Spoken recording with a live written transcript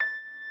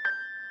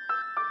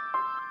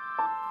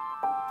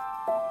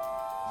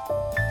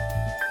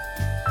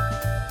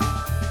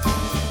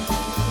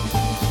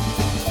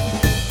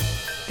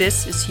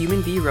This is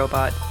Human v.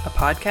 Robot, a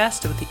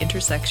podcast about the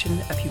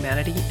intersection of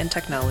humanity and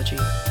technology.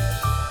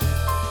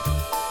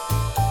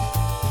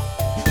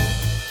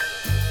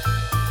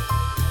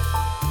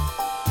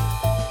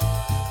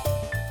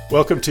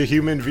 Welcome to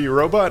Human v.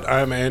 Robot.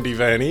 I'm Andy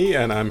Vanny,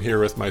 and I'm here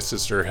with my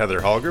sister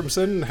Heather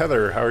Hallgrimson.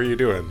 Heather, how are you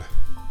doing?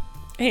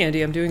 Hey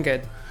Andy, I'm doing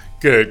good.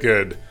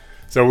 Good.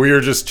 So we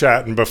were just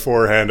chatting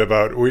beforehand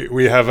about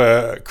we have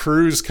a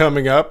cruise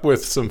coming up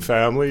with some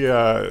family,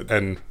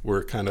 and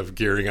we're kind of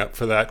gearing up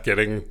for that,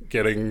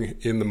 getting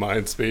in the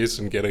mind space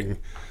and getting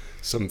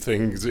some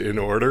things in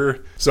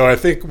order. So I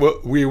think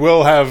we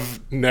will have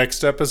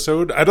next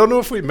episode. I don't know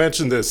if we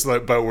mentioned this,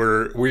 but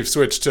we've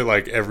switched to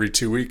like every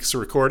 2 weeks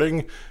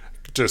recording,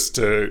 just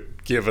to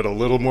give it a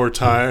little more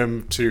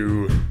time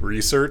to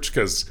research,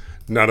 because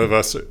neither of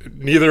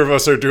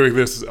us are doing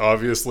this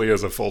obviously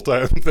as a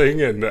full-time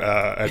thing, and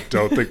I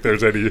don't think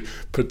there's any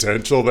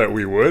potential that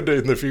we would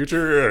in the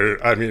future,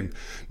 or, I mean,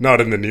 not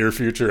in the near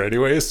future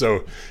anyway.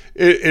 So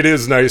it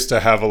is nice to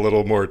have a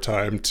little more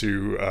time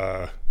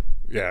to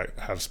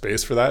have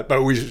space for that,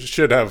 but we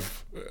should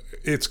have,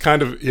 it's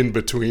kind of in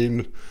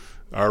between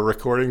our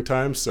recording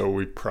time, so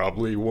we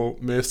probably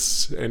won't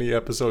miss any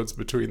episodes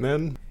between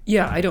then.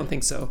 Yeah, I don't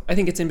think so. I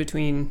think it's in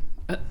between,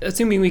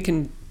 assuming we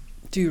can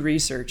do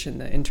research in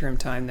the interim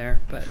time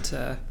there, but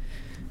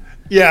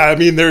yeah, I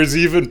mean, there's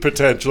even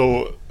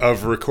potential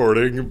of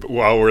recording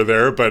while we're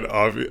there, but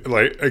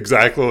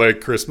exactly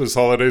like Christmas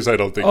holidays, I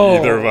don't think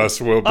either of us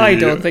will be. I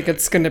don't think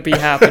it's going to be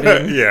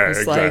happening. Yeah, it's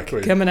exactly.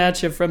 Like coming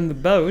at you from the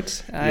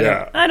boat.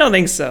 I don't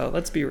think so.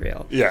 Let's be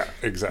real. Yeah,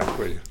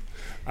 exactly.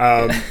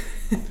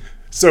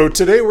 So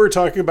today we're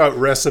talking about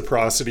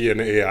reciprocity and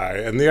AI,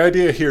 and the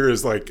idea here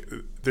is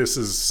this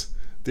is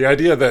the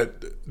idea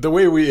that the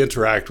way we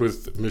interact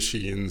with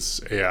machines,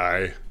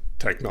 AI,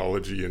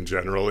 technology in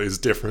general, is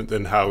different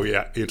than how we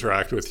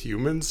interact with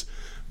humans.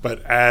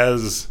 But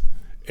as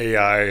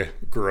AI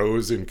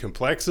grows in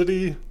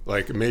complexity,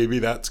 maybe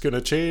that's going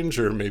to change,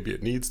 or maybe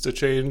it needs to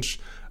change.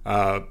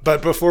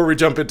 But before we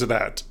jump into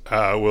that,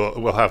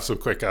 we'll have some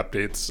quick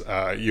updates.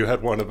 You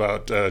had one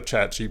about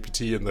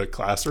ChatGPT in the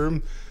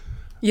classroom.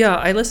 Yeah,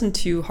 I listen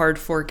to Hard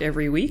Fork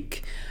every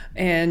week.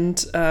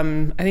 And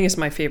I think it's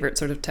my favorite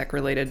sort of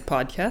tech-related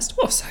podcast,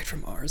 well, aside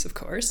from ours, of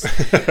course.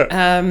 It's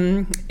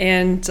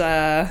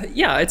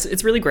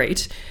really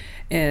great.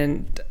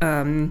 And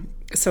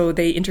so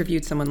they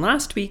interviewed someone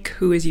last week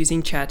who is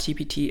using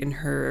ChatGPT in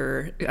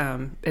her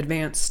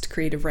advanced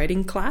creative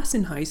writing class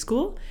in high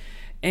school.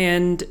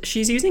 And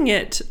she's using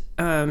it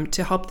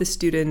to help the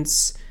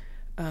students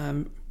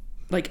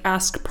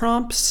ask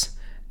prompts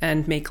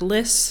and make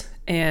lists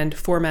and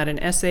format an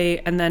essay,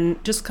 and then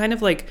just kind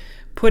of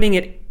putting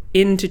it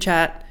into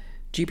Chat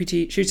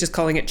GPT. She was just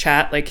calling it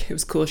Chat, it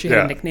was cool. She had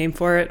a nickname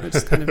for it, which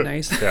is kind of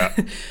nice. Yeah.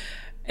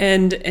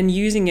 and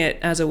using it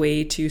as a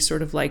way to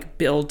sort of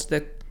build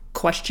the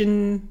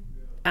question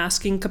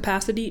asking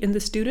capacity in the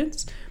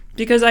students,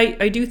 because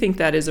I do think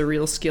that is a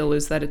real skill.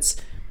 Is that it's,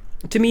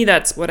 to me,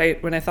 that's what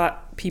when I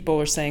thought people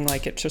were saying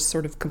it just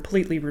sort of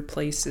completely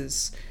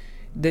replaces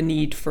the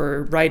need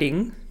for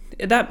writing.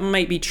 That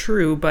might be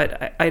true,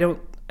 but I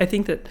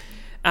think that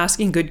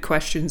asking good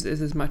questions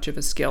is as much of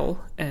a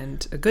skill,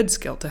 and a good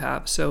skill to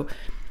have. So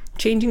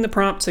changing the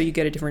prompt so you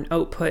get a different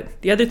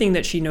output. The other thing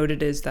that she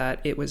noted is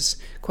that it was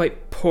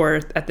quite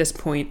poor at this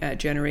point at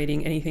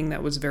generating anything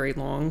that was very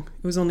long.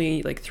 It was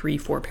only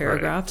 3-4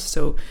 paragraphs. Right.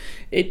 So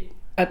it,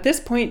 at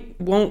this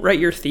point, won't write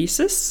your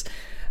thesis.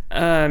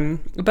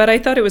 But I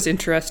thought it was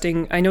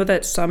interesting. I know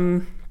that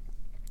some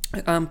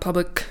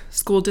public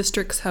school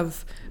districts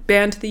have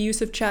banned the use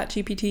of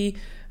ChatGPT,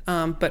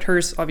 but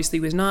hers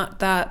obviously was not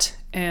that.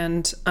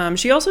 And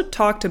she also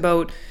talked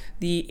about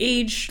the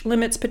age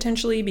limits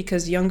potentially,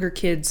 because younger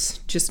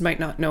kids just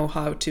might not know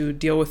how to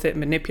deal with it,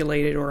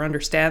 manipulate it, or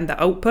understand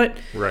the output.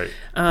 Right.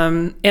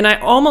 And I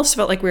almost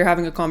felt like we were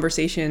having a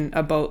conversation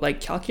about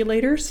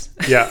calculators.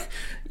 Yeah.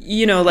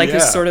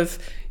 This sort of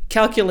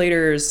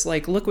calculators,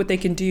 look what they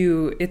can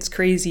do. It's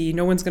crazy.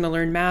 No one's going to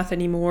learn math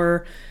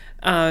anymore.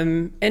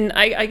 And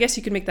I guess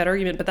you could make that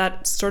argument, but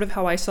that's sort of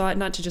how I saw it.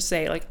 Not to just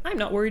say I'm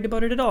not worried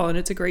about it at all, and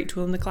it's a great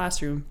tool in the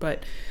classroom,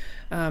 but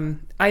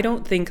I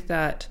don't think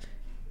that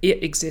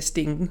it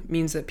existing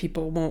means that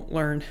people won't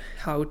learn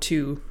how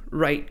to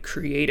write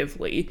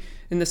creatively,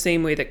 in the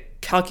same way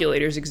that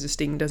calculators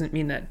existing doesn't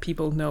mean that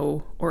people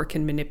know or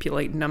can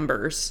manipulate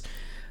numbers.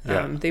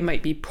 Yeah. They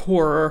might be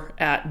poorer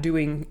at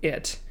doing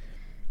it,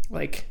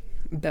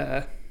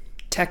 the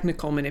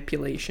technical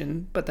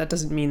manipulation, but that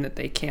doesn't mean that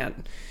they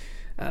can't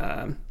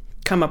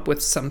come up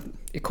with some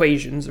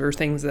equations or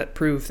things that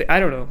prove I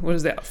don't know, what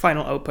is the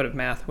final output of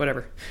math,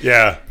 whatever.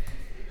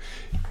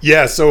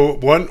 Yeah, so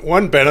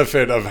one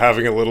benefit of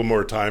having a little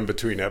more time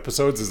between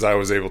episodes is I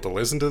was able to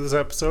listen to this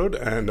episode,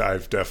 and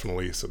I've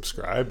definitely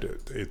subscribed.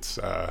 It's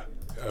a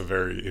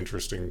very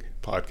interesting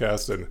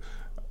podcast, and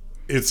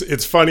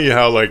it's funny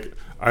how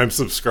I'm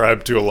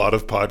subscribed to a lot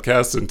of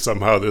podcasts, and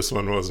somehow this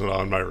one wasn't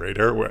on my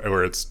radar,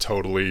 where it's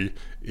totally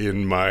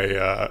in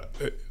my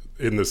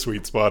in the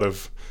sweet spot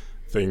of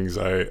things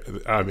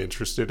I'm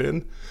interested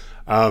in.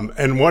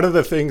 And one of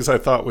the things I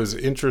thought was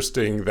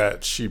interesting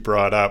that she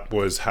brought up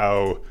was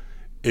how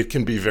it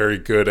can be very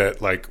good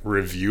at like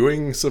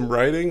reviewing some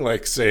writing,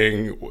 like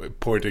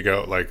pointing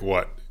out like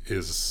what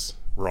is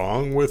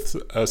wrong with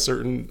a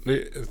certain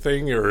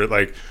thing, or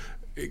like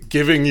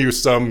giving you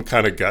some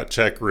kind of gut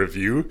check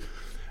review.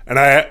 And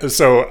I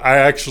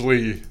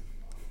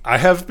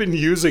have been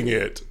using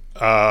it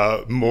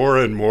more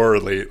and more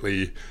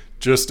lately,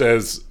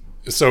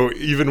 so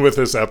even with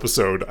this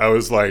episode, I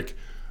was like,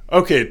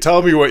 okay,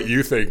 tell me what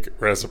you think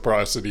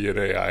reciprocity in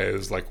AI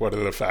is, like what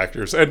are the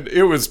factors? And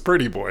it was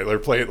pretty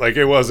boilerplate, like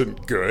it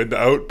wasn't good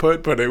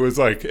output, but it was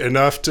like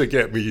enough to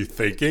get me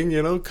thinking,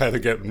 kind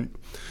of getting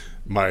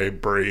my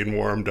brain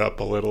warmed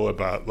up a little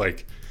about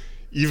like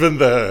even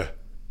the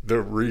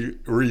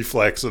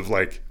reflex of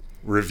like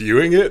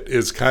reviewing it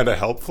is kind of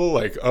helpful,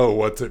 like, oh,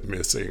 what's it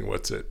missing,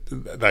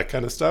 that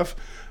kind of stuff.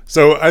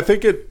 So I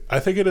think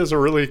it is a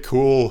really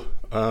cool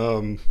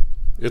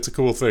it's a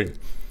cool thing.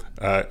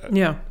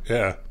 Yeah,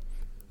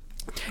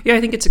 I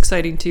think it's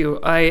exciting too.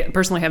 I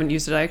personally haven't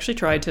used it. I actually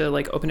tried to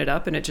like open it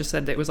up and it just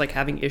said that it was like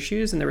having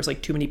issues and there was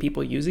like too many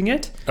people using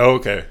it. Oh,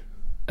 okay.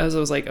 As I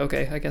was like,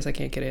 okay, I guess I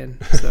can't get in.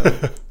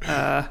 So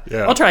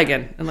I'll try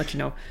again and let you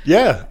know.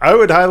 Yeah, I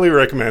would highly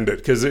recommend it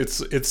because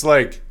it's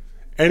like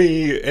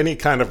any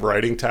kind of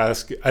writing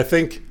task. I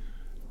think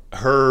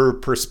her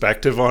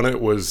perspective on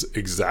it was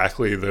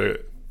exactly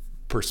the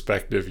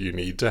perspective you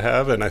need to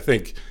have, and I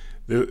think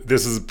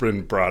this has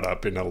been brought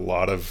up in a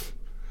lot of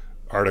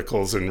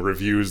articles and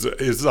reviews.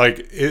 Is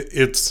like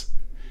it's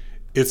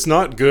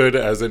not good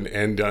as an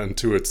end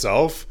unto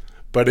itself,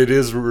 but it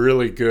is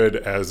really good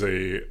as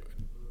a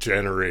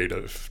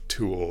generative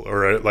tool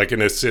or like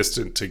an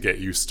assistant to get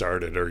you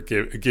started or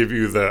give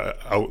you the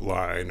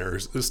outline or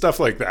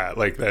stuff like that.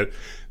 Like that,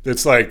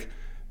 it's like,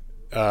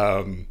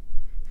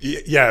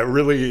 it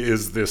really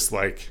is this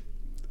like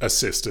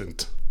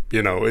assistant.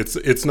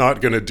 It's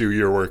not going to do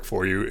your work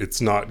for you.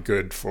 It's not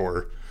good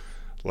for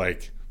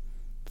like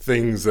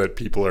things that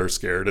people are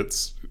scared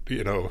it's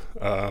going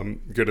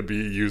to be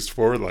used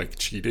for, like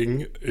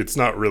cheating. It's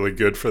not really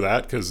good for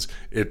that because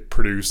it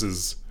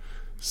produces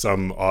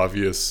some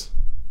obvious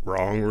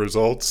wrong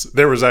results.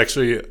 There was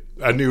actually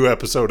a new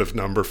episode of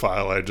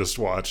Numberphile I just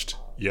watched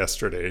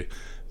yesterday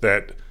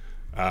that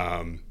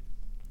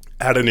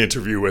had an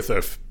interview with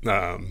a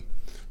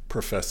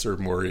Professor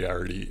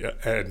Moriarty,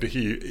 and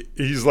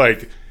he's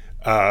like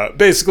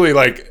basically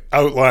like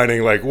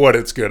outlining like what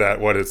it's good at,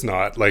 what it's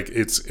not. Like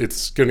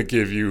it's going to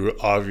give you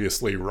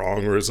obviously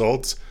wrong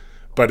results,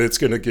 but it's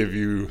going to give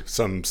you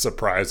some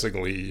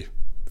surprisingly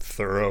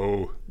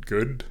thorough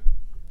good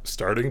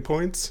starting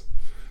points.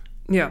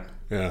 Yeah.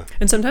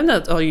 And sometimes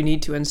that's all you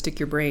need to unstick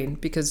your brain,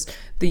 because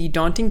the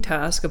daunting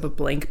task of a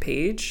blank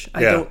page,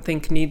 I don't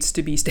think needs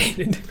to be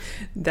stated.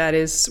 That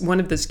is one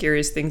of the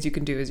scariest things you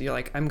can do, is you're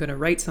like, I'm going to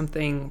write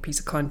something, piece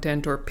of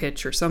content or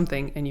pitch or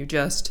something, and you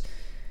just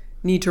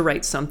need to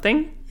write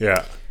something.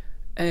 Yeah.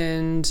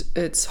 And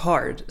it's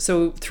hard.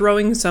 So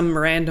throwing some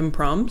random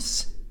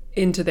prompts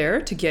into there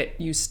to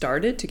get you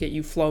started, to get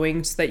you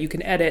flowing so that you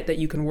can edit, that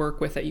you can work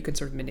with, that you can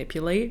sort of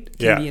manipulate,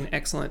 can be an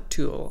excellent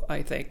tool,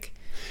 I think.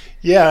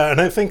 Yeah, and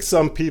I think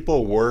some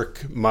people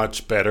work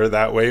much better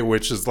that way,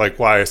 which is like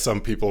why some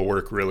people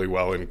work really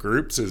well in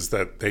groups, is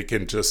that they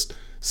can just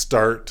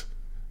start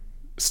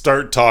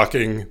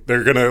talking.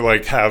 They're going to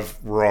like have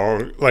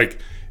wrong, like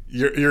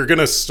you're going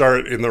to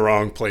start in the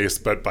wrong place,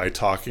 but by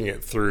talking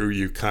it through,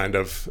 you kind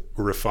of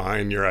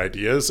refine your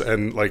ideas.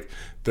 And like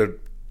the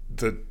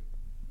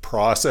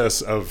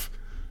process of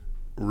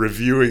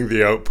reviewing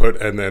the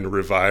output and then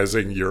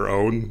revising your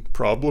own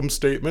problem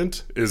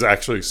statement is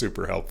actually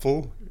super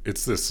helpful.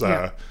 It's this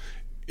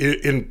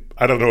in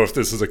I don't know if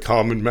this is a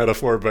common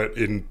metaphor, but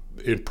in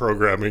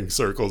programming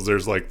circles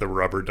there's like the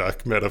rubber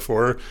duck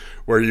metaphor,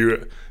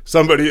 where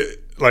somebody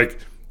like,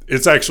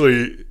 it's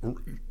actually,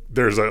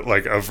 there's a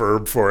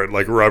verb for it,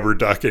 like rubber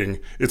ducking.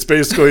 It's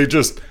basically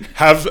just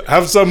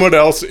have someone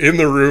else in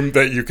the room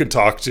that you can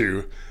talk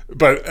to.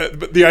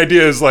 But the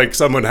idea is like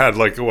someone had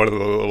like one of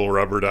the little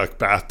rubber duck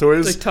bath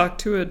toys, like talk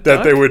to a duck?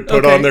 That they would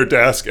put on their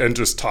desk and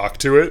just talk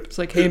to it. It's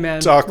like, hey man,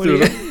 talk through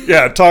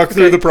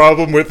the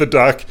problem with the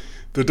duck.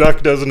 The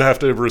duck doesn't have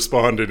to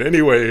respond in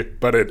any way,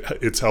 but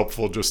it's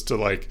helpful just to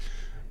like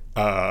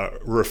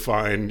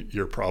refine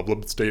your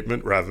problem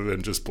statement rather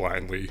than just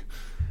blindly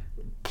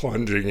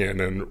plunging in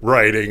and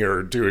writing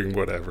or doing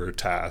whatever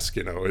task.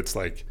 It's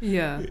like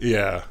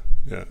yeah.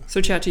 So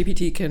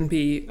ChatGPT can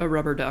be a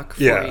rubber duck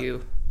for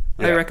you.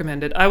 Yeah. I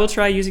recommend it. I will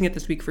try using it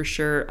this week for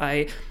sure.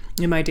 I,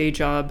 in my day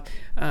job,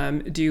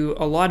 do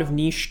a lot of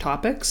niche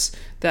topics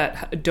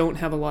that don't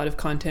have a lot of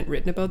content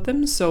written about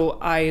them. So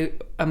I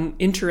am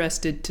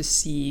interested to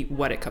see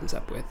what it comes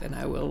up with, and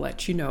I will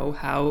let you know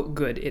how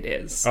good it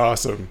is.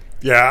 Awesome.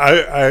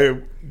 Yeah, I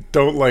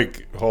don't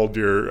like hold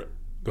your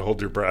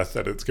breath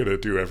that it's going to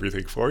do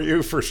everything for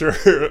you, for sure.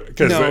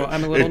 Because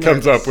I'm a little it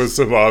comes nervous. up with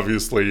some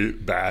obviously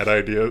bad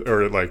ideas,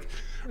 or like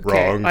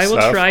wrong I will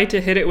stuff. try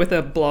to hit it with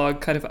a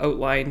blog kind of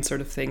outline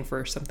sort of thing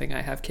for something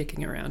I have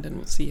kicking around, and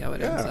we'll see how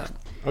it ends up.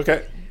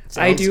 Okay.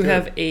 I do Sounds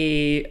have good.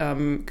 a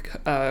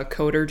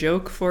coder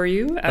joke for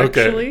you,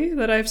 actually,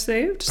 that I've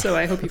saved. So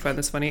I hope you find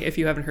this funny if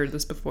you haven't heard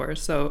this before.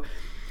 So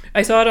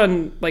I saw it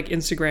on like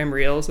Instagram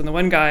Reels, and the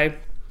one guy,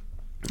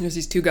 there's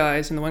these two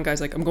guys, and the one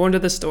guy's like, I'm going to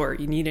the store.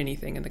 You need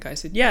anything? And the guy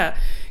said, yeah.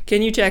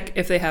 Can you check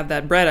if they have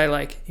that bread I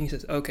like? And he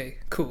says, okay,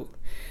 cool.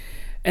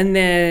 And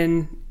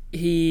then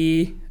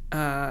he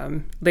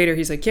later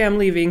he's like, yeah, I'm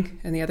leaving.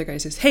 And the other guy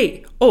says,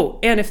 hey, oh,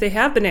 and if they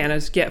have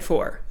bananas, get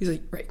 4. He's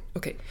like, right,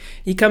 okay.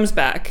 He comes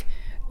back,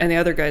 and the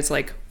other guy's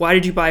like, why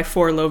did you buy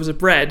 4 loaves of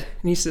bread?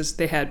 And he says,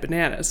 they had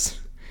bananas.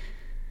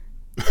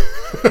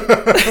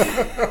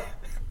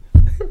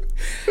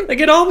 Like,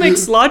 it all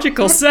makes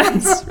logical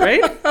sense,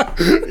 right?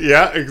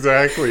 Yeah,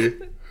 exactly.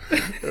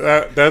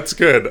 That's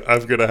good.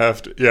 I'm going to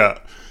have to, yeah.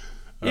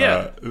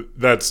 Yeah.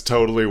 That's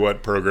totally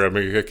what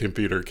programming a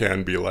computer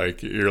can be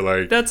like. You're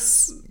like,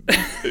 That's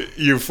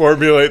you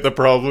formulate the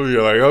problem,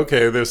 you're like,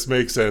 okay, this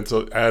makes sense.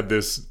 I'll add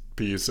this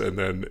piece, and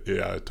then,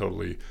 yeah, it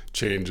totally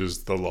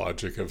changes the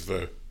logic of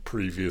the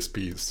previous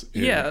piece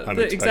in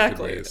unexpected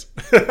exactly. ways.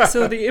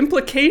 So the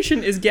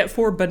implication is get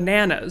 4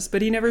 bananas,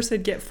 but he never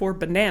said get 4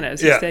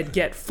 bananas. He Yeah. said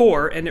get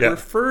 4, and it Yeah.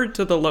 referred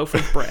to the loaf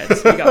of bread.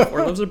 So he got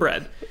 4 loaves of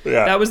bread.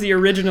 Yeah. That was the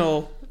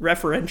original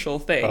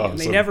referential thing. And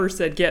they Awesome. never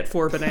said get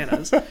 4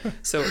 bananas.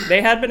 So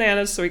they had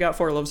bananas, so he got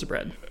 4 loaves of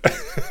bread.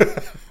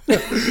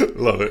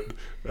 Love it.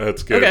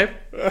 That's good. Okay.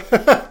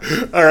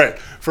 All right.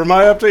 For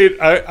my update,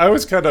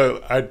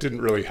 I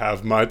didn't really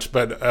have much,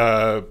 but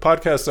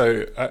podcasts,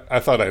 I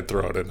thought I'd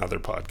throw out another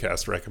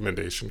podcast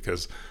recommendation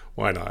because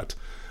why not?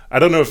 I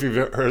don't know if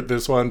you've heard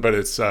this one, but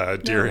it's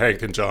Dear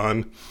Hank and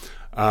John.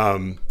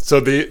 So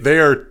they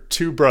are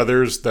two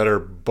brothers that are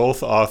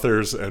both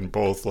authors and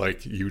both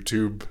like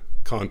YouTube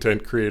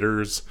content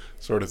creators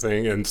sort of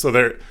thing. And so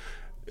their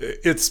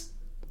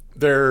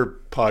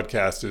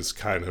podcast is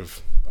kind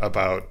of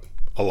about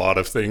a lot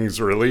of things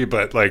really,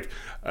 but like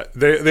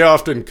they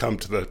often come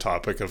to the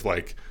topic of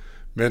like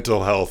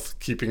mental health,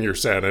 keeping your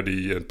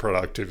sanity and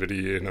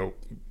productivity in a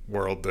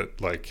world that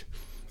like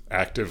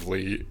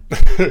actively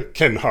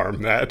can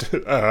harm that.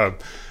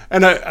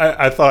 And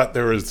I thought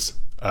there was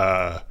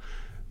the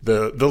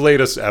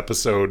latest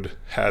episode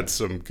had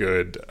some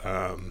good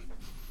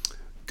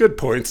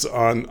points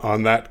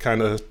on that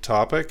kind of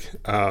topic.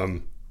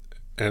 And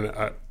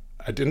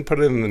I didn't put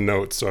it in the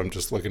notes, so I'm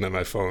just looking at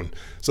my phone.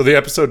 So the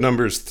episode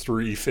number is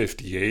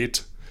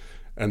 358,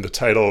 and the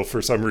title,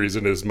 for some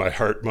reason, is My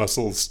Heart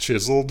Muscles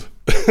Chiseled.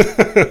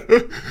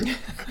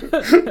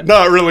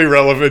 Not really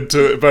relevant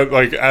to it, but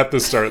like at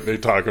the start, they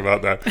talk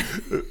about that.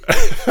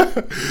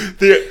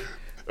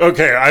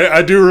 Okay,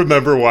 I do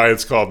remember why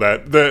it's called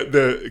that.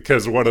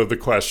 Because one of the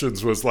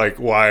questions was like,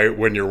 why,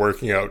 when you're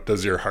working out,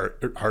 does your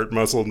heart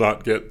muscle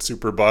not get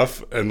super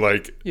buff? And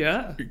like,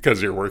 Yeah.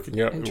 because you're working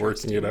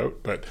it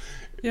out, but.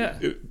 Yeah.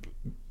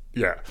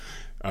 Yeah.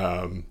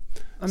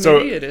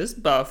 Maybe it is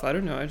buff. I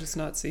don't know. I'm just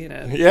not seeing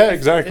it. Yeah,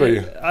 exactly.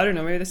 I don't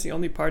know. Maybe that's the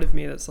only part of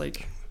me that's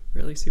like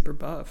really super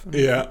buff.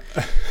 Yeah.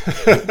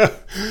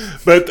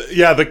 But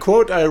yeah, the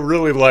quote I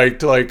really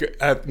liked, like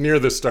near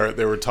the start,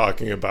 they were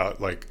talking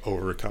about like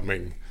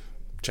overcoming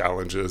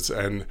challenges.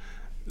 And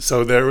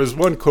so there was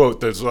one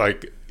quote that's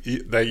like,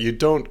 that you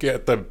don't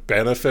get the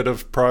benefit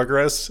of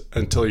progress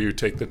until you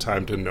take the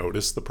time to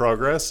notice the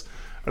progress.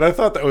 And I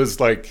thought that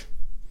was like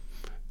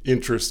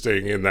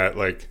interesting in that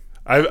like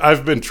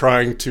I've been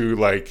trying to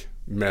like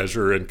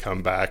measure and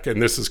come back,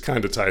 and this is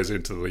kind of ties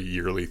into the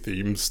yearly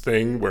themes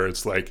thing where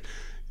it's like,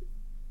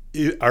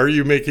 are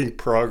you making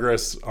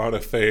progress on a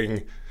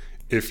thing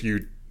if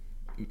you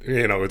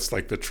know, it's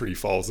like the tree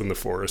falls in the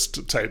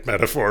forest type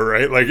metaphor,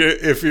 right? Like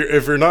if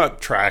you're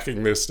not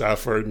tracking this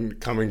stuff or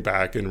coming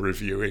back and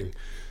reviewing,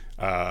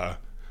 I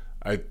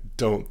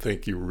don't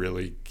think you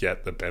really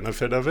get the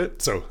benefit of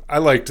it. So I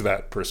liked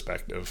that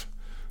perspective.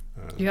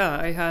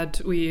 Yeah,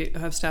 we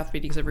have staff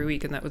meetings every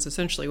week, and that was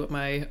essentially what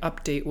my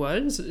update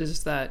was,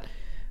 is that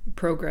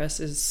progress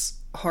is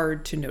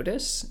hard to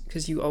notice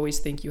because you always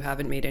think you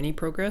haven't made any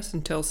progress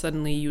until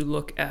suddenly you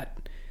look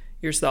at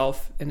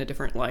yourself in a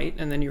different light,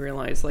 and then you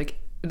realize like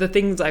the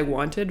things I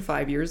wanted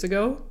 5 years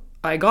ago,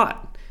 I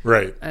got.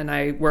 Right. And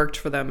I worked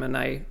for them, and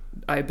I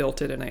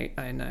built it, and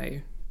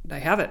I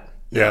have it.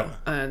 Yeah.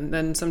 Now. And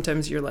then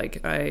sometimes you're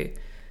like, I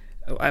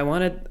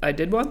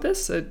did want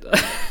this.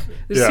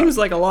 This seems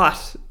like a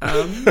lot.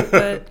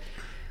 But,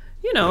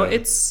 you know,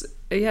 it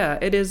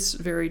is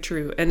very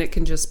true. And it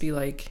can just be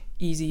like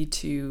easy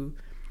to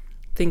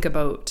think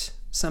about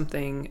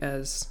something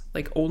as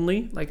like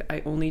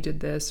I only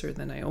did this, or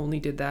then I only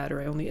did that,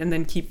 and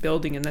then keep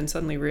building, and then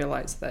suddenly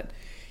realize that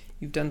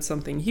you've done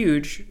something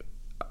huge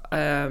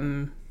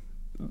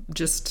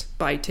just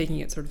by taking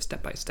it sort of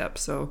step by step.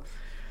 So,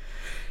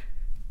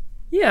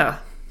 yeah.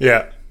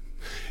 Yeah.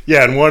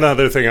 Yeah, and one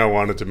other thing I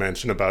wanted to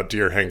mention about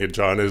Dear Hank and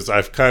John is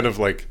I've kind of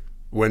like,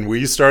 when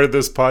we started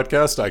this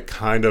podcast, I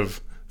kind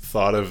of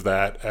thought of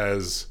that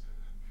as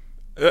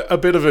a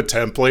bit of a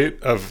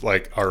template of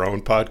like our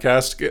own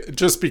podcast,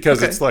 just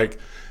because it's like,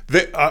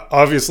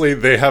 obviously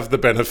they have the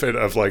benefit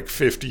of like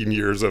 15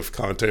 years of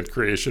content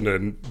creation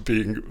and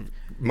being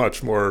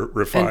much more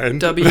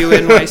refined. And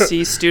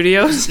WNYC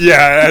studios.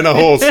 Yeah, and a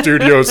whole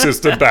studio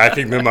system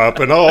backing them up,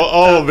 and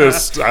all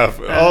this stuff,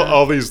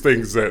 all these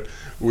things that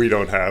we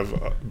don't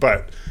have.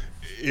 But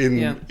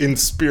in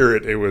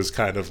spirit, it was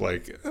kind of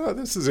like, oh,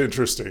 this is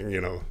interesting,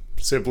 you know,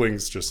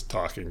 siblings just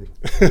talking.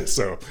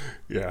 So,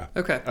 yeah.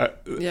 Okay.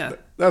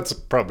 That's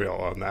probably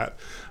all on that.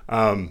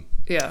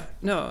 Yeah.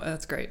 No,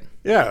 that's great.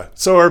 Yeah.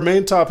 So our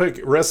main topic,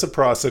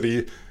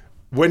 reciprocity.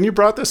 When you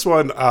brought this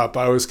one up,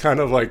 I was kind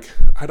of like,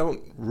 I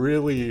don't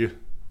really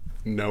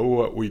know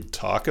what we'd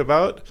talk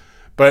about.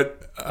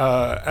 But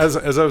as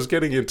I was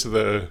getting into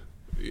the,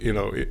 you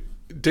know,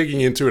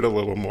 digging into it a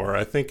little more,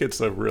 I think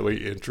it's a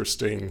really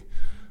interesting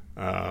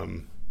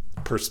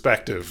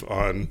perspective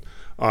on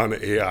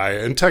AI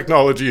and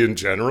technology in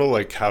general.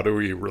 Like, how do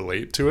we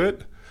relate to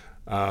it?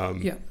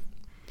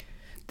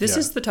 This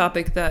is the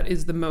topic that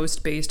is the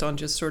most based on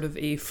just sort of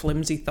a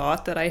flimsy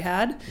thought that I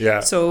had.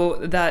 Yeah. So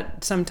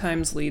that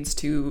sometimes leads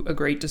to a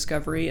great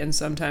discovery and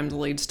sometimes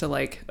leads to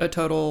like a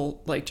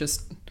total, like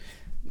just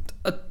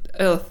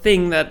a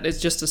thing that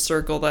is just a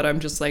circle that I'm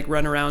just like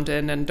run around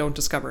in and don't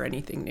discover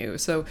anything new.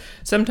 So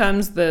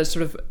sometimes the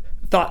sort of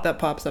thought that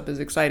pops up is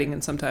exciting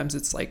and sometimes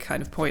it's like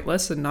kind of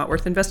pointless and not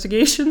worth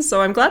investigation.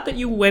 So I'm glad that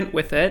you went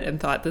with it and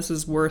thought this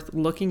is worth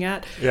looking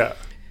at. Yeah.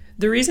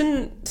 The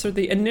reason, so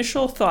the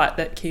initial thought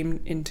that came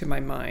into my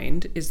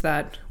mind is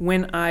that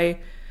when I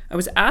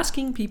was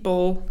asking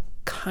people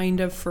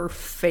kind of for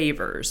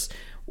favors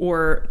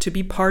or to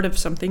be part of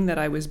something that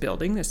I was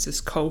building,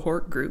 this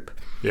cohort group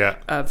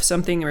of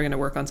something, we're going to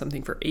work on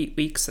something for 8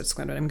 weeks, that's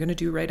what I'm going to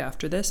do right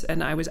after this,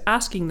 and I was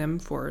asking them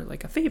for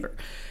like a favor,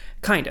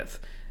 kind of.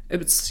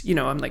 It's, you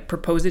know, I'm like,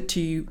 propose it to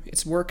you,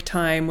 it's work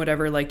time,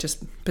 whatever, like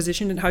just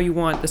position it how you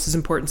want, this is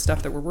important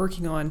stuff that we're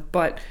working on,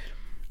 but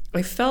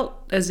I felt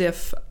as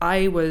if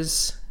I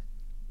was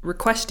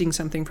requesting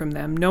something from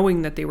them,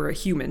 knowing that they were a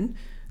human,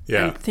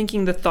 and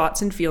thinking the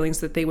thoughts and feelings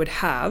that they would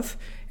have,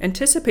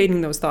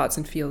 anticipating those thoughts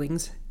and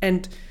feelings,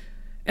 and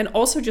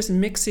also just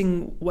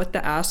mixing what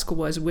the ask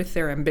was with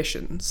their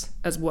ambitions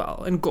as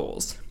well and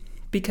goals.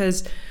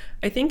 Because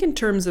I think in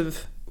terms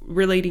of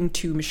relating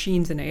to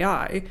machines and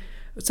AI,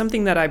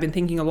 something that I've been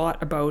thinking a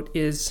lot about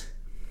is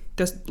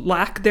the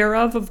lack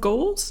thereof of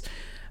goals.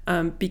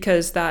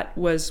 Because that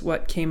was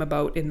what came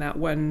about in that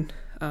one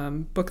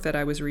book that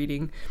I was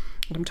reading.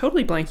 I'm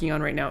totally blanking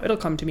on right now. It'll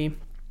come to me.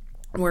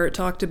 Where it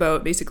talked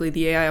about basically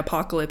the AI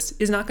apocalypse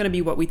is not going to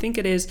be what we think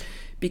it is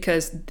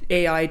because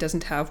AI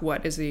doesn't have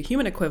what is a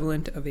human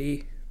equivalent of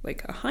a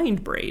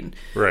hindbrain,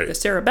 the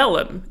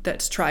cerebellum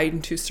that's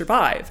trying to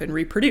survive and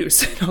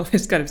reproduce and all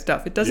this kind of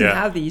stuff. It doesn't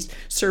have these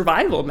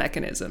survival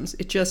mechanisms.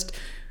 It just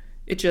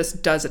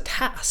does a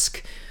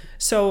task.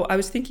 So I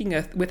was thinking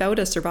without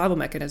a survival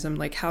mechanism,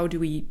 like how do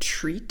we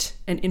treat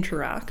and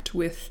interact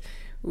with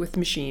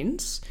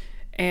machines,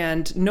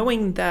 and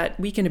knowing that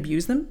we can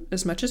abuse them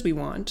as much as we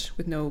want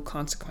with no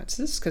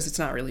consequences because it's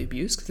not really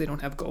abuse because they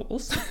don't have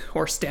goals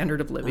or standard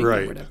of living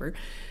or whatever.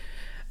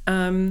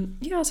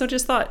 So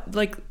just thought,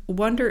 like,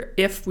 wonder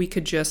if we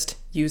could just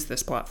use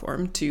this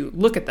platform to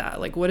look at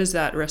that. Like, what does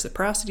that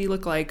reciprocity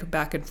look like?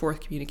 Back and forth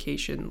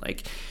communication,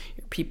 like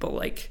people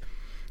like,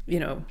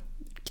 you know,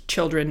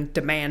 children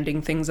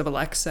demanding things of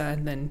Alexa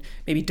and then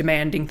maybe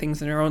demanding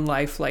things in their own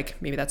life, like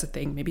maybe that's a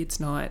thing, maybe it's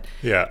not.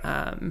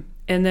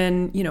 And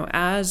then, you know,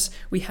 as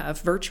we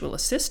have virtual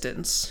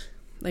assistants,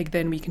 like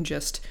then we can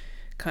just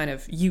kind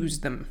of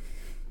use them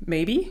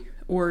maybe,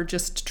 or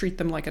just treat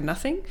them like a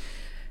nothing.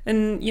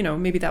 And, you know,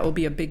 maybe that will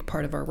be a big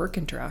part of our work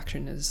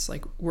interaction is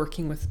like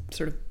working with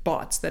sort of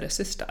bots that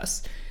assist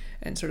us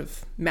and sort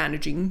of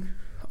managing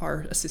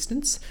our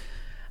assistants.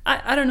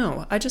 I don't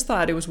know. I just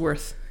thought it was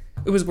worth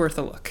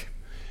a look.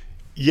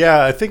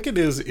 Yeah, I think it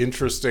is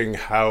interesting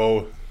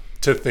how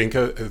to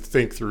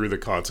think through the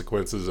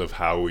consequences of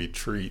how we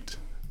treat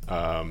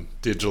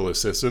digital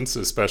assistants,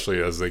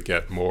 especially as they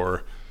get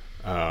more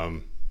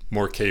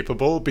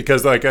capable.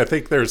 Because, like, I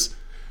think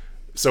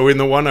so in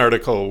the one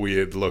article we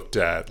had looked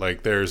at,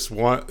 like, there's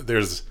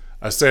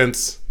a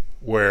sense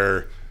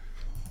where,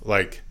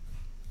 like,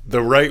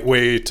 the right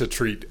way to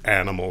treat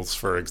animals,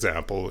 for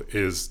example,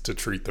 is to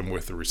treat them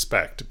with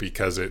respect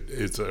because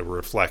it's a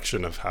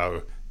reflection of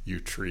how you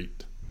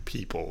treat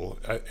people.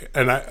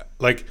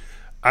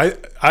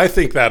 I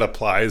think that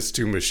applies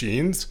to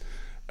machines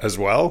as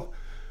well,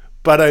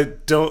 but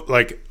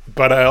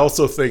I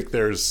also think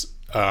there's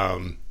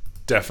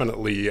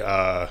definitely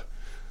a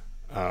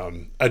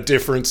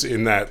difference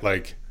in that,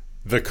 like,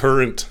 the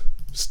current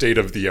state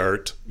of the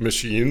art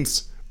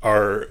machines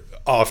are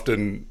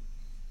often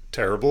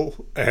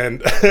terrible,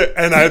 and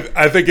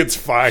I think it's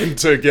fine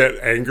to get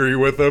angry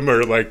with them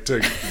or like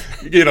to,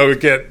 you know,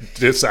 get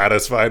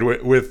dissatisfied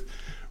with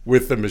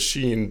the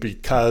machine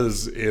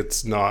because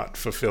it's not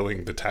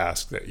fulfilling the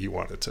task that you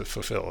want it to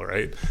fulfill,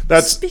 right?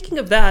 Speaking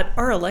of that,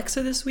 our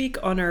Alexa this week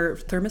on our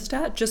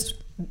thermostat just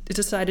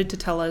decided to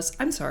tell us,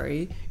 I'm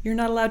sorry, you're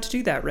not allowed to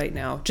do that right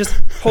now. Just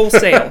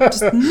wholesale.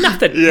 Just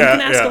nothing. You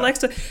can ask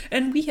Alexa.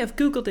 And we have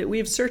Googled it. We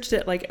have searched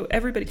it, like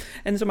everybody.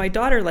 And so my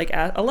daughter like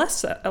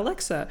asked,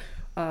 Alexa,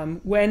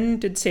 when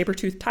did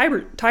saber-toothed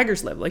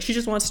tigers live? Like, she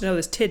just wants to know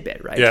this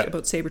tidbit, right? Yeah.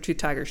 About saber-toothed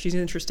tigers. She's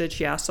interested.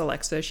 She asks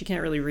Alexa. She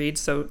can't really read,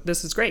 so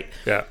this is great.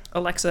 Yeah.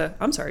 Alexa,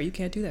 I'm sorry, you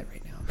can't do that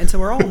right now. And so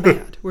we're all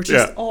mad. We're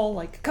just all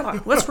like, come on,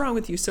 what's wrong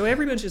with you? So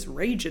everyone's just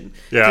raging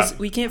because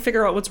we can't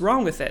figure out what's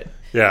wrong with it.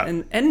 Yeah.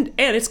 And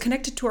it's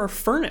connected to our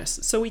furnace.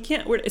 So we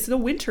can't, it's the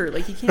winter.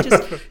 Like, you can't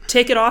just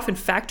take it off and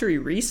factory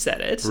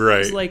reset it. Right.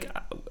 It's like,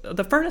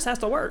 the furnace has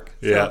to work.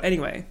 Yeah. So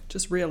anyway,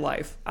 just real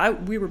life.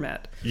 We were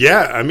mad.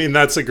 Yeah. I mean,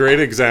 that's a great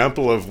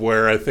example of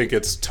where I think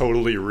it's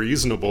totally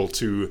reasonable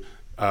to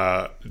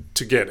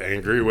get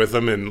angry with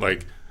them. And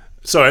like,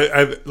 so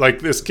I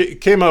like this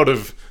came out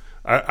of,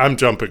 I'm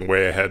jumping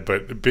way ahead,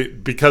 but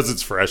because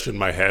it's fresh in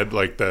my head,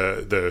 like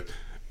the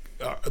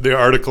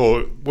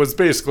article was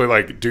basically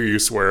like, do you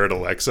swear at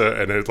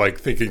Alexa? And it's like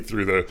thinking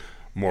through the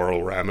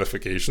moral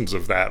ramifications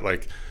of that.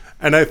 Like,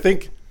 and I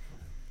think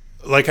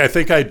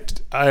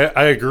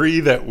I agree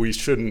that we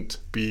shouldn't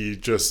be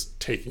just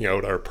taking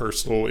out our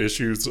personal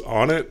issues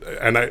on it,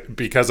 and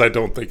because I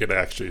don't think it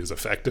actually is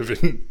effective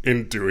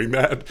in doing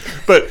that.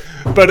 But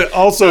it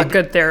also not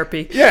good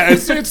therapy. Yeah,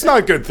 it's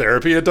not good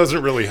therapy. It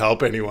doesn't really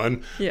help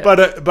anyone. Yeah.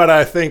 But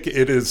I think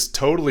it is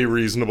totally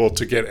reasonable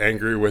to get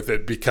angry with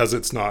it because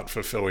it's not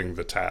fulfilling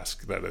the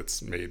task that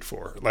it's made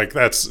for. Like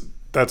that's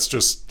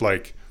just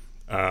like.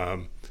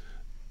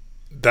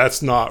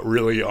 That's not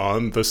really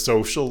on the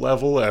social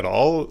level at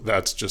all.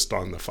 That's just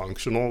on the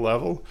functional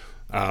level.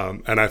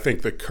 And I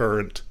think the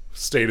current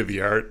state of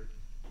the art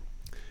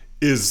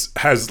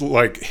has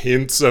like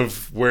hints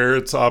of where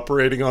it's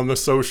operating on the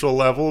social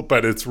level,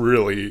 but it's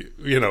really,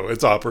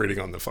 it's operating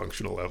on the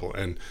functional level.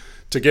 And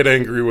to get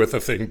angry with a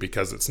thing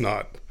because it's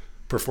not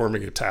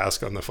performing a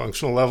task on the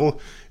functional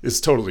level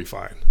is totally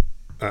fine.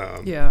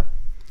 Yeah.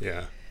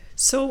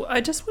 So I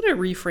just want to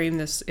reframe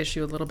this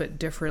issue a little bit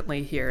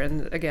differently here.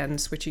 And again,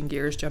 switching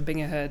gears, jumping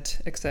ahead,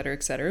 et cetera,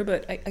 et cetera.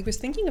 But I was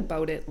thinking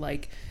about it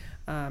like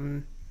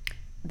it's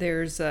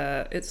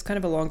kind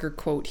of a longer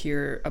quote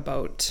here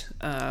about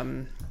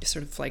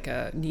sort of like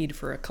a need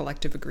for a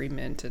collective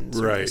agreement and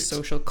sort of a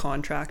social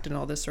contract and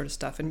all this sort of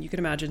stuff. And you can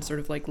imagine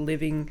sort of like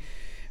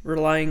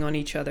relying on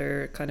each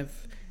other kind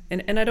of.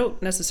 And I don't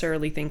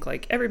necessarily think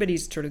like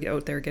everybody's sort of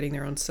out there getting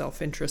their own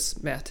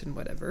self-interests met and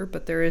whatever,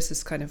 but there is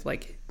this kind of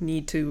like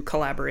need to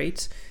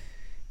collaborate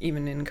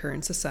even in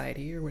current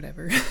society or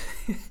whatever.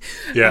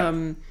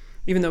 Yeah.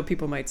 Even though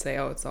people might say,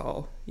 oh, it's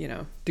all,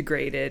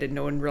 degraded and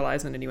no one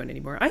relies on anyone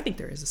anymore. I think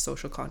there is a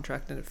social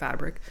contract and a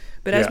fabric.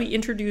 But as we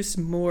introduce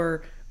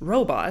more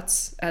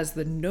robots as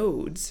the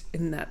nodes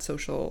in that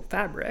social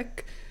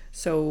fabric,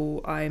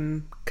 so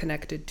I'm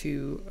connected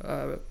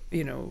to,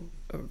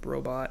 a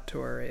robot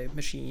or a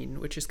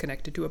machine, which is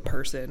connected to a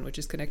person, which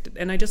is connected.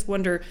 And I just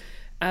wonder,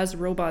 as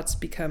robots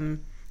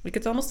become, like,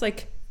 it's almost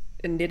like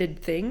a knitted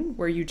thing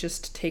where you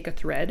just take a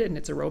thread and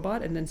it's a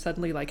robot, and then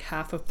suddenly like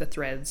half of the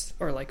threads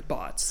are like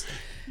bots.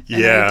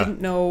 And I didn't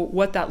know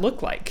what that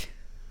looked like.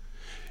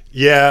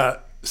 Yeah.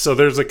 So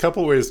there's a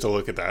couple ways to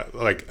look at that.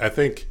 Like, I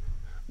think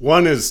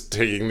one is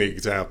taking the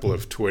example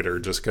of Twitter,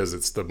 just because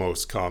it's the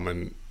most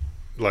common,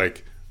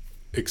 like,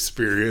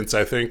 experience,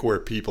 I think, where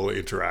people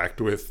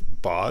interact with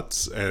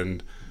bots,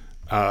 and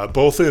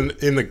both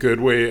in the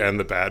good way and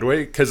the bad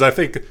way. Because I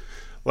think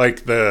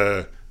like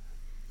the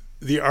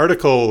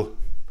article,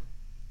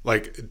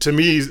 like, to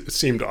me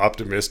seemed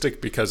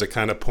optimistic because it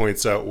kind of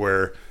points out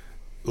where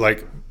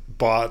like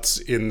bots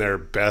in their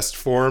best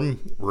form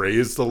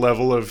raise the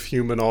level of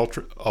human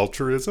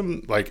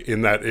altruism, like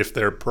in that if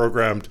they're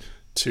programmed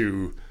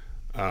to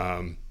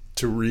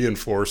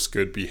reinforce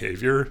good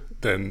behavior,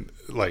 then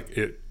like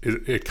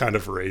it kind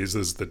of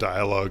raises the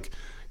dialogue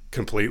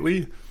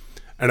completely.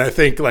 And I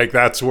think like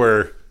that's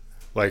where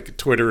like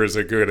Twitter is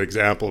a good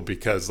example,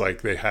 because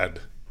like they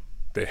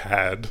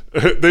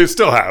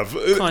still have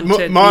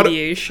content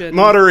mediation.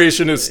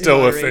 Moderation is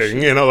still a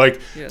thing,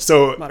 like, yes.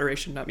 So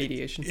moderation, not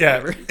mediation. Yeah.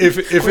 Whatever. If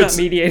We're it's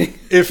not mediating.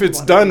 If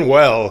it's done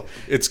well,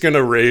 it's going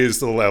to raise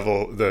the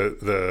level,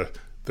 the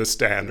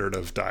standard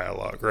of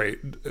dialogue, right?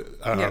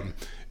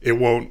 It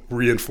won't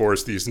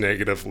reinforce these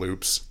negative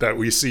loops that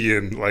we see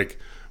in like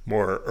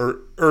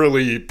more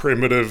early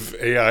primitive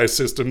AI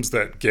systems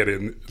that get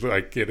in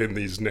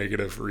these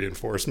negative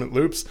reinforcement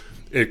loops.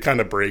 It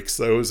kind of breaks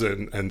those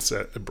and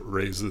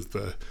raises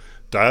the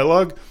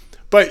dialogue.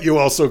 But you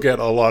also get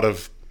a lot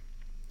of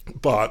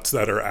bots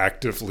that are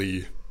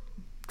actively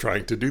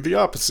trying to do the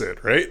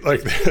opposite, right?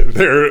 Like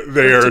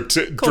they are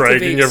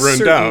dragging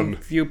everyone down.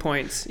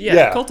 Viewpoints,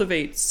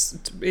 cultivates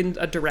in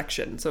a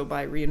direction. So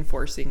by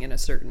reinforcing in a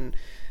certain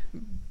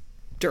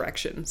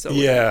direction, so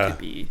it could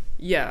be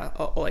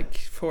like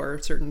for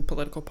certain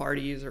political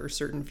parties or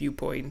certain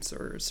viewpoints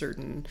or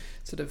certain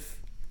sort of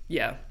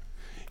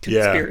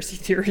conspiracy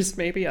theorists,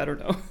 maybe, I don't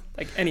know,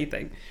 like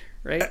anything,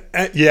 right?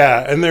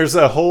 And there's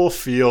a whole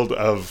field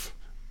of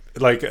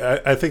like,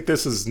 I think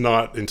this is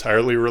not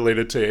entirely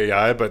related to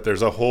AI, but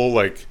there's a whole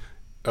like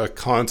a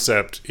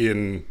concept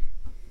in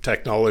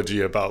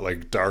technology about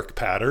like dark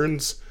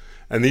patterns,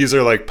 and these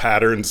are like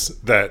patterns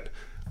that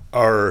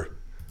are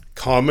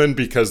common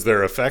because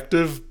they're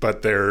effective,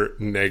 but they're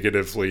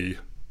negatively,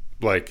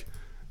 like,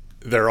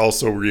 they're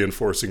also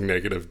reinforcing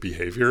negative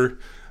behavior.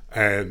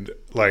 And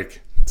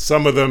like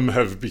some of them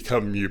have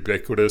become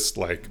ubiquitous,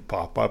 like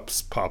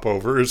pop-ups,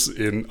 popovers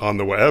on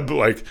the web.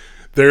 Like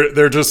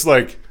they're just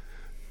like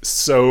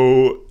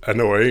so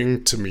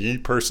annoying to me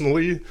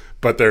personally,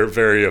 but they're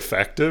very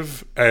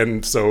effective.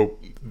 And so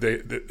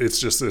it's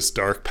just this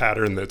dark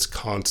pattern that's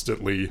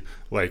constantly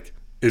like,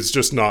 it's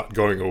just not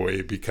going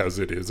away because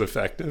it is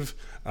effective.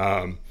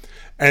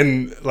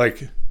 And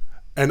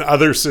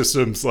other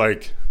systems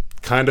like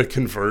kind of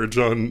converge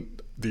on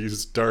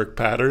these dark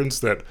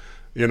patterns that,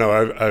 you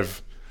know,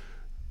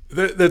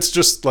 that's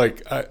just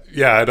like,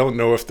 I don't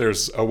know if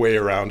there's a way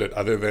around it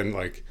other than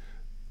like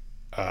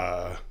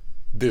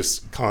this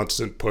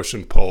constant push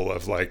and pull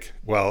of like,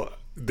 well,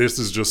 this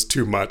is just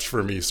too much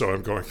for me, so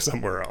I'm going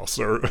somewhere else,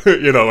 or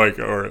you know, like,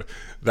 or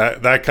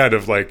that kind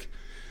of like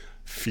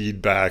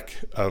feedback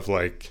of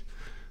like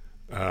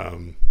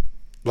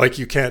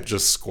you can't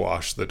just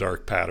squash the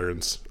dark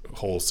patterns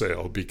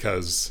wholesale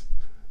because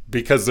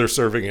they're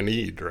serving a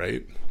need,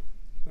 right?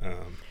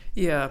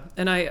 Yeah,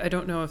 and I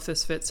don't know if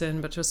this fits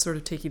in, but just sort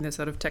of taking this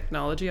out of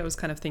technology, I was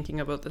kind of thinking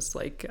about this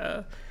like,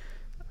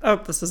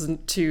 this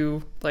isn't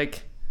too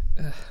like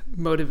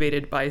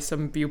motivated by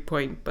some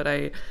viewpoint, but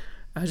I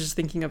was just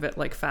thinking of it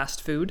like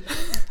fast food.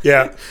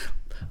 Yeah.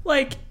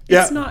 Like,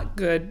 it's not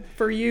good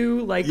for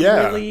you. Like,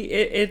 really,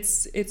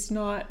 it's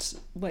not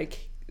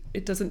like,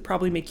 it doesn't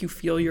probably make you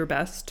feel your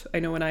best. I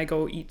know when I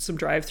go eat some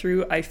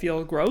drive-through, I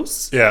feel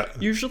gross. Yeah.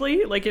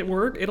 Usually, like at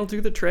work, it'll do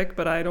the trick,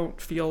 but I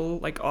don't feel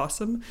like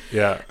awesome.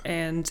 Yeah.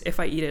 And if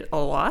I eat it a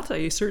lot,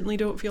 I certainly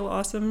don't feel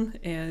awesome.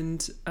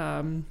 And,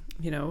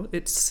 you know,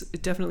 it's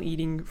definitely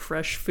eating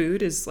fresh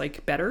food is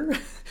like better.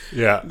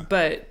 Yeah.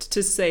 But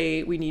to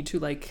say we need to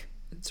like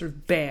sort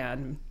of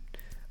ban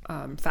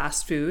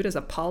fast food as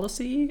a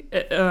policy,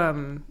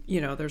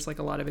 you know, there's like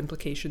a lot of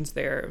implications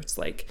there. It's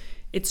like,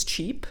 it's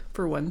cheap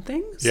for one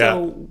thing.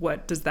 So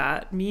what does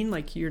that mean?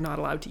 Like, you're not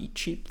allowed to eat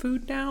cheap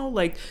food now?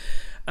 Like,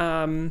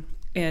 and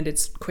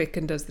it's quick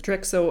and does the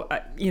trick. So,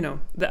 you know,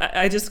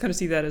 I just kind of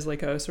see that as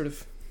like a sort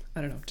of,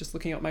 I don't know, just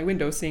looking out my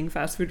window, seeing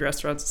fast food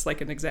restaurants, it's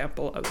like an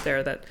example out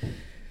there that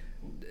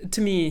to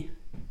me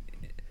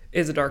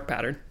is a dark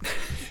pattern.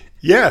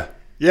 Yeah,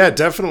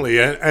 definitely.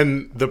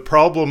 And the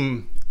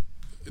problem,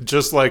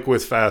 just like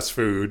with fast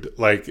food,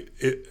 like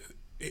it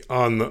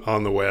on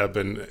the web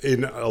and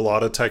in a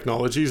lot of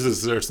technologies,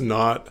 is there's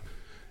not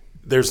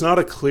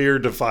a clear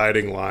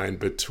dividing line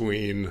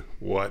between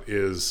what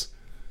is,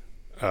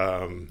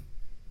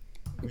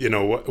 you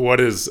know, what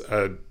is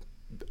a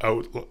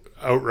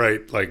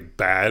outright like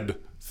bad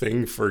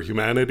thing for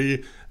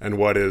humanity and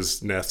what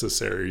is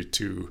necessary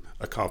to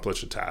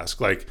accomplish a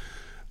task. Like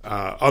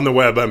on the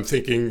web, I'm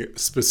thinking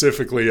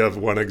specifically of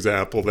one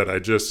example that I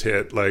just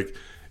hit. Like,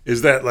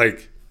 is that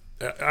like,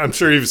 I'm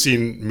sure you've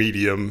seen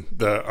Medium,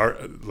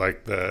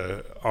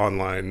 the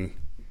online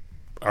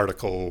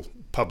article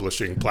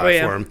publishing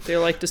platform. Oh, yeah. They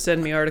like to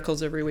send me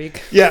articles every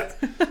week. Yeah.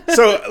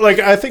 So like,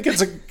 I think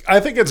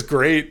it's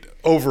great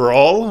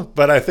overall,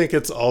 but I think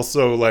it's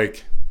also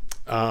like,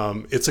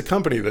 it's a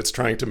company that's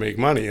trying to make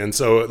money. And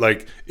so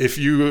like, if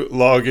you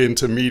log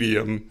into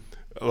Medium,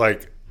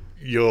 like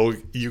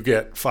you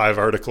get 5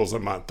 articles a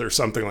month or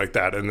something like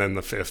that. And then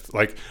the 5th,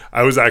 like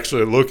I was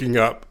actually looking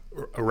up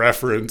a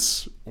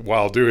reference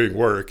while doing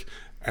work,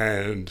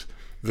 and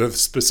the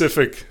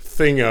specific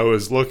thing I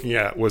was looking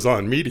at was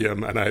on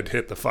Medium, and I'd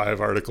hit the 5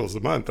 articles a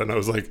month, and I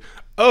was like,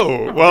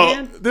 oh well,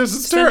 man, this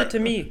is send it to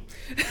me.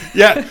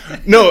 Yeah,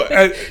 no,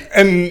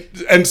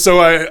 and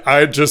so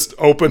I just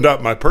opened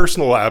up my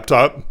personal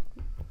laptop,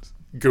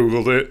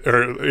 Googled it,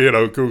 or you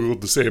know,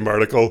 Googled the same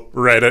article,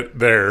 read it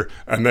there,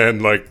 and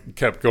then like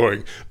kept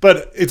going.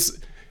 But it's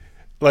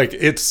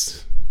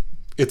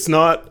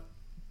not.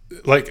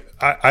 Like,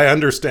 I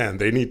understand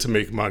they need to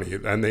make money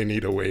and they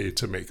need a way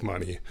to make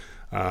money.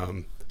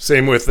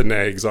 Same with the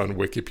nags on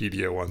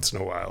Wikipedia once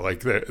in a while. Like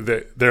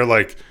they're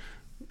like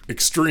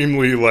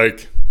extremely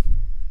like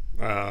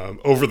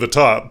over the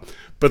top,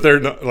 but they're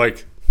not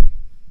like,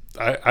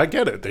 I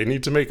get it. They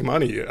need to make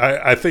money.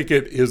 I think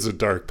it is a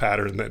dark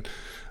pattern that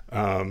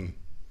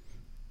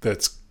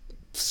that's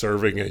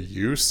serving a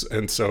use,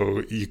 and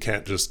so you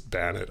can't just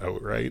ban it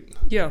outright.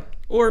 Yeah.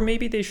 Or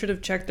maybe they should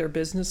have checked their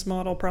business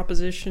model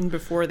proposition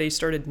before they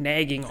started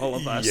nagging all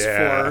of us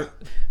for...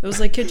 It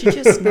was like, could you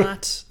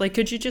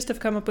just have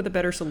come up with a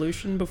better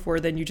solution before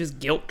then you just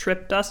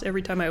guilt-tripped us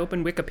every time I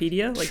open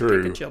Wikipedia? Like,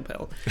 True. Take a chill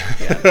pill.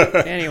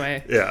 Yeah.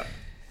 Anyway. Yeah.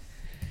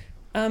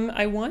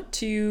 I want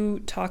to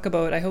talk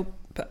about... I hope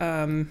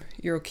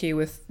you're okay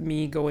with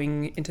me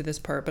going into this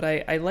part, but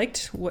I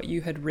liked what you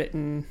had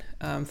written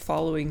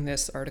following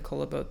this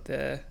article about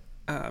the...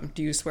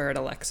 do you swear at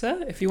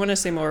Alexa? If you want to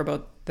say more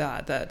about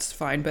that, that's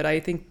fine. But I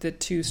think the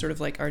two sort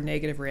of like our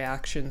negative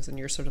reactions and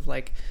you're sort of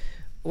like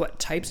what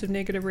types of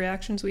negative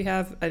reactions we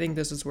have, I think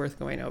this is worth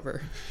going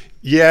over.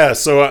 Yeah.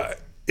 So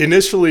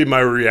initially my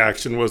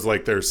reaction was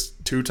like, there's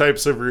two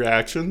types of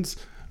reactions,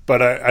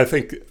 but I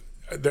think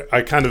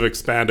I kind of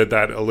expanded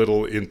that a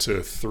little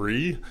into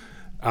three.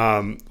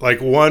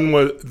 Like one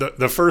was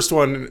the first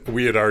one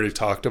we had already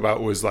talked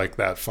about was like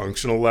that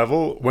functional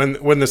level.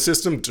 When the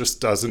system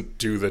just doesn't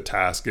do the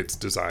task it's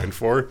designed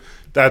for,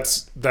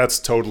 that's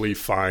totally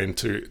fine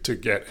to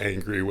get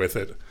angry with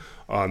it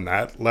on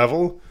that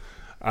level.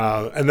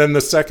 And then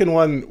the second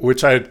one,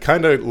 which I had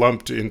kind of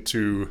lumped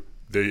into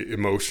the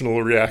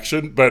emotional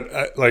reaction, but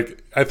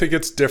I think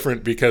it's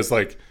different because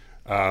like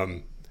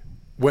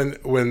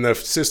when the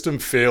system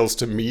fails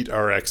to meet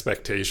our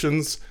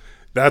expectations,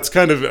 that's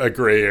kind of a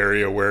gray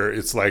area where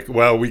it's like,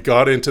 well, we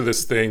got into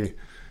this thing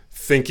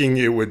thinking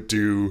it would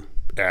do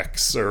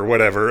X or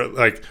whatever.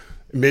 Like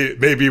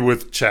maybe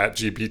with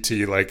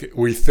ChatGPT, like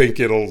we think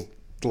it'll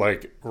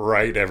like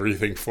write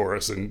everything for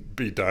us and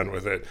be done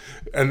with it.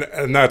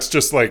 And that's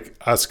just like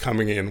us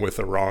coming in with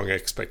a wrong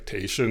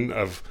expectation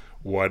of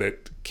what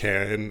it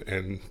can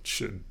and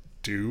should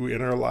do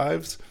in our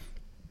lives.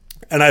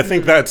 And I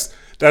think that's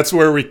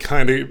where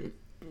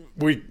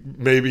we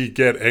maybe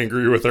get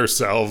angry with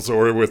ourselves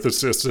or with the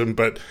system,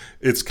 but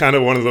it's kind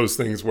of one of those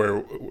things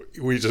where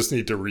we just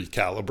need to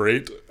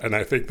recalibrate. And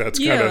I think that's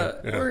kind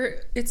of... Yeah,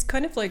 or it's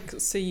kind of like,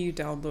 say you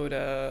download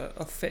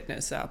a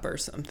fitness app or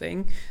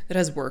something that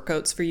has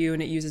workouts for you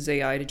and it uses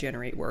AI to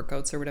generate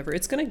workouts or whatever.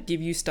 It's going to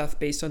give you stuff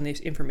based on the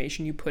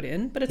information you put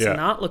in, but it's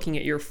not looking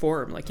at your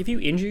form. Like if you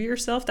injure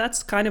yourself,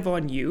 that's kind of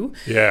on you.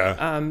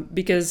 Yeah.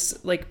 Because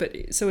like,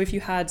 but so if you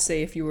had,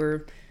 say, if you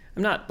were...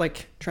 I'm not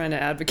like trying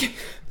to advocate.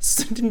 This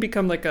didn't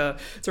become like a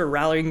sort of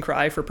rallying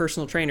cry for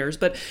personal trainers.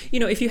 But, you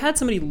know, if you had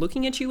somebody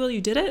looking at you while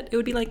you did it, it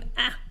would be like,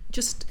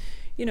 just,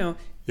 you know,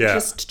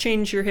 just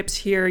change your hips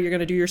here. You're going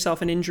to do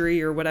yourself an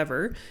injury or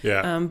whatever.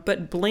 Yeah.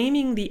 But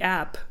blaming the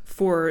app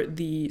for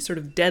the sort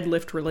of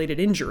deadlift related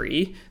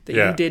injury that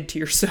you did to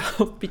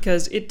yourself,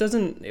 because it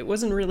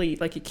wasn't really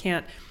like, you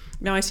can't.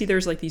 Now I see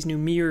there's like these new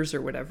mirrors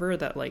or whatever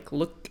that like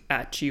look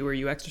at you or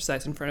you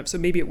exercise in front of. So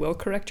maybe it will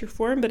correct your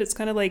form, but it's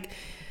kind of like,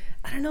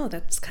 I don't know,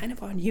 that's kind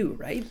of on you,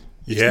 right?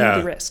 You know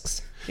the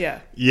risks.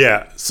 Yeah.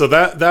 Yeah. So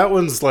that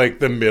one's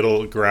like the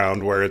middle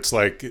ground where it's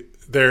like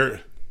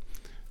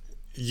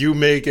you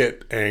may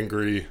get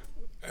angry,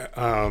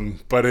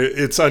 but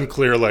it's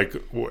unclear, like,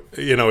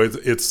 you know,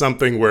 it's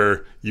something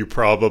where you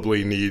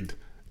probably need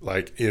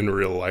like in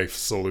real life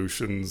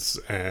solutions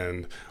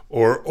and,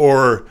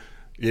 or,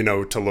 you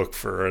know, to look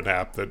for an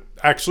app that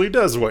actually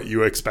does what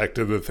you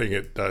expected the thing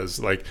it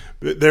does. Like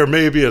there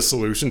may be a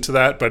solution to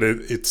that, but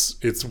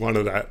it's one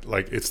of that,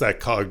 like it's that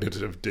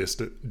cognitive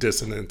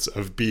dissonance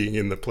of being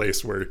in the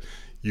place where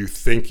you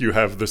think you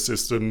have the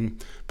system,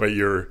 but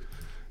you're,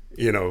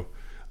 you know,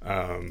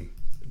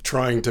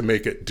 trying to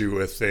make it do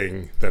a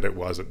thing that it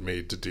wasn't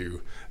made to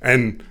do.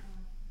 And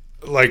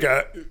like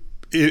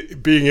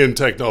being in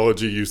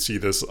technology, you see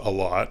this a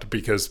lot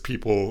because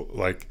people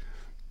like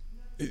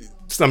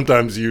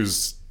sometimes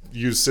use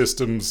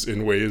systems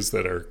in ways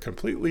that are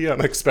completely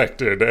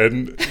unexpected,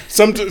 and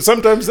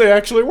sometimes they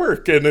actually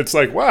work, and it's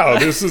like, wow,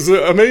 this is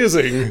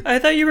amazing. I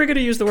thought you were going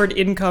to use the word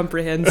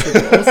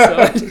incomprehensible, so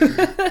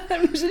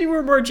I wish you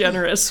were more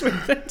generous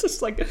with it.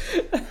 Just like,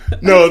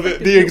 no,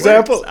 the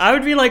example, I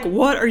would be like,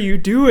 what are you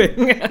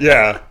doing?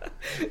 Yeah.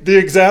 The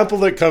example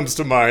that comes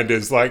to mind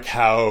is like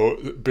how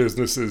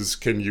businesses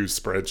can use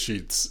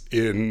spreadsheets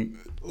in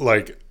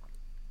like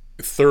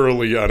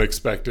thoroughly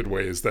unexpected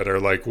ways that are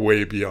like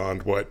way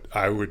beyond what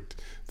I would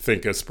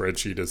think a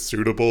spreadsheet is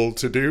suitable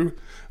to do.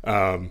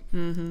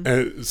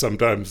 And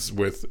sometimes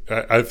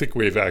I think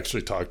we've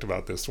actually talked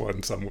about this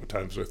one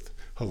sometimes with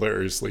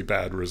hilariously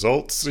bad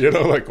results, you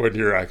know, like when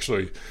you're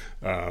actually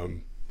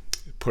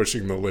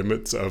pushing the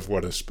limits of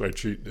what a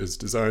spreadsheet is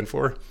designed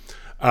for.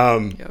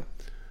 And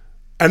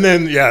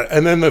then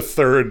the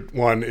third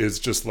one is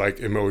just like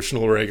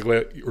emotional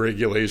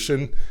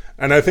regulation.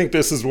 And I think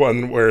this is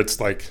one where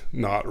it's like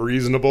not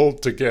reasonable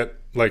to get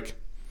like,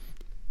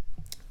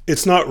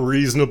 it's not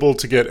reasonable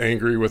to get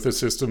angry with a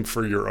system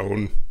for your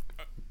own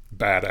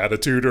bad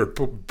attitude or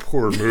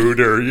poor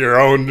mood or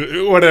your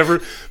own whatever.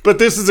 But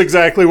this is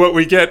exactly what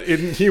we get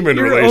in human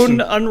relations.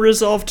 Your own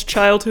unresolved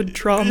childhood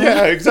trauma.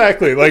 Yeah,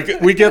 exactly. Like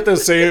we get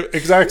the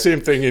exact same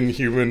thing in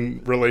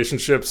human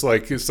relationships.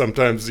 Like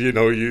sometimes, you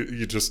know,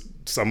 you just,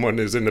 someone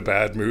is in a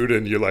bad mood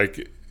and you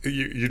like,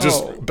 you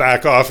just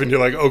back off and you're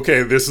like,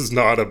 okay, this is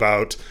not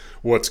about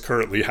what's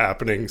currently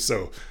happening.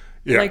 So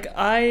yeah. Like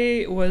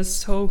I was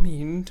so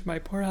mean to my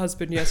poor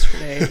husband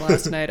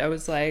last night. I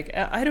was like,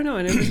 I don't know.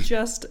 And it was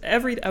just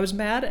I was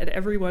mad at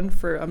everyone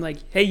I'm like,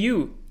 hey,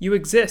 you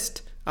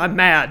exist. I'm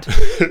mad.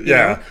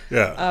 Yeah.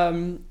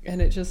 And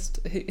it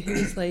just, he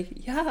was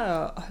like,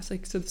 yeah. I was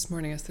like, so this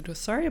morning I said, well,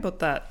 sorry about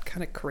that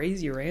kind of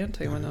crazy rant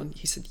I went on.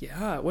 He said,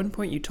 yeah, at one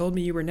point you told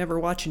me you were never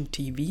watching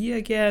TV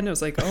again. I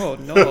was like, oh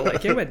no,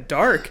 like it went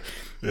dark.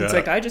 Yeah. It's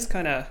like, I just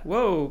kind of,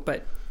 whoa,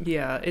 but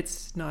yeah,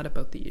 it's not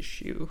about the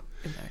issue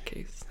in that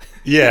case.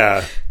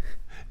 Yeah.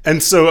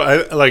 And so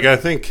I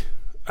think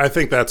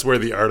that's where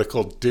the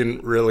article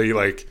didn't really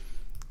like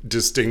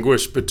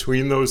distinguish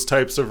between those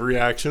types of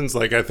reactions.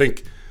 Like I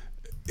think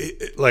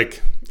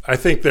like, I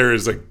think there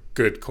is a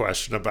good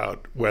question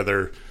about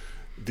whether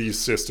these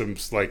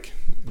systems, like,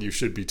 you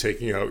should be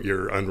taking out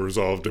your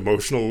unresolved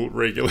emotional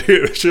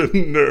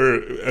regulation or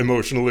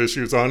emotional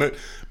issues on it.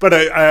 But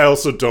I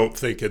also don't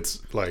think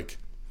it's like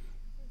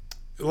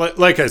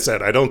I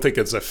said, I don't think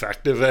it's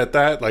effective at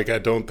that. Like, I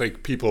don't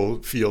think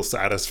people feel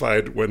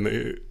satisfied when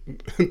they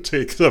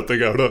take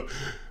something out of.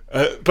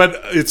 But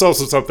it's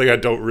also something I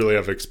don't really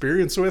have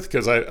experience with,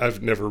 because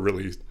I've never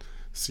really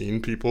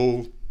seen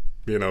people,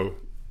 you know.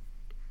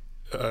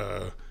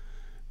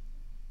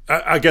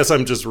 I guess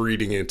I'm just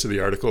reading into the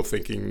article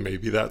thinking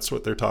maybe that's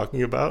what they're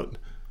talking about.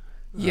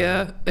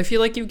 Yeah, I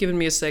feel like you've given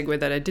me a segue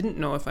that I didn't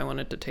know if I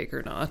wanted to take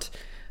or not,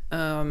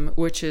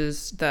 which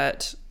is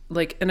that,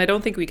 like, and I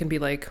don't think we can be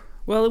like,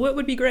 well, what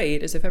would be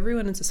great is if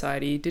everyone in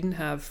society didn't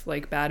have,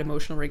 like, bad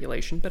emotional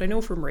regulation. But I know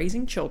from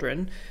raising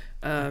children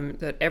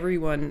that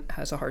everyone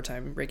has a hard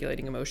time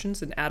regulating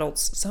emotions, and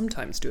adults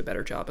sometimes do a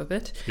better job of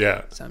it.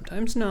 Yeah.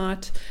 Sometimes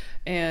not.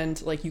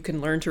 And, like, you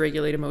can learn to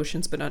regulate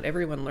emotions, but not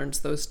everyone learns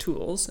those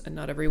tools, and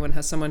not everyone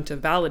has someone to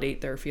validate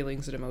their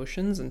feelings and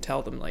emotions and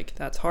tell them, like,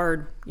 that's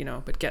hard, you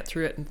know, but get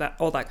through it, and that,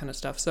 all that kind of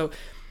stuff. So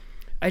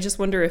I just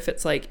wonder if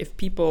it's like, if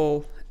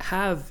people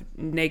have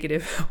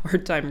negative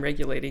hard time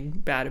regulating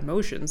bad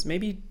emotions,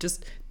 maybe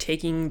just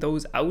taking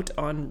those out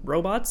on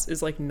robots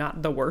is, like,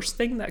 not the worst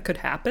thing that could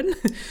happen.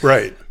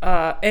 Right.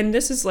 And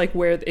this is, like,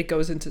 where it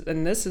goes into,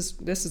 and this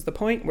is the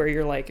point where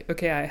you're like,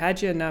 okay, I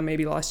had you and now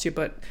maybe lost you.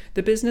 But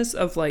the business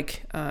of,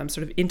 like, sort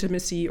of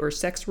intimacy or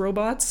sex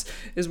robots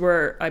is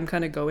where I'm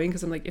kind of going,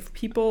 because I'm like, if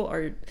people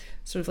are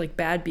sort of like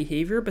bad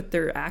behavior, but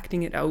they're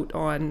acting it out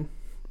on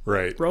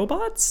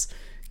robots,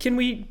 can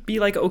we be,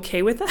 like,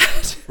 okay with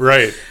that?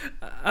 Right.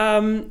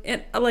 And,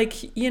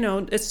 like, you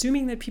know,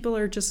 assuming that people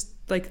are just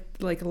like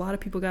a lot of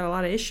people got a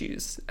lot of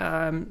issues.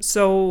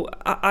 So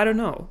I don't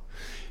know.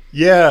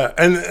 Yeah.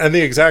 And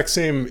the exact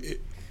same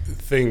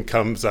thing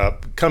comes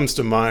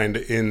to mind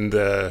in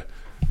the,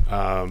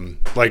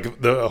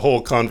 like, the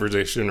whole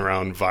conversation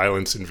around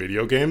violence in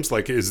video games.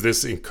 Like, is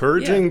this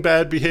encouraging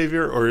bad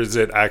behavior, or is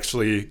it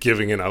actually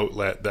giving an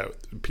outlet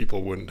that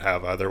people wouldn't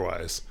have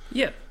otherwise?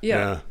 Yeah.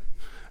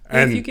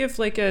 And if you give,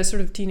 like, a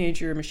sort of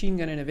teenager a machine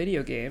gun in a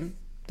video game,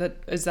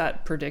 is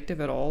that predictive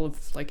at all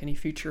of, like, any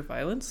future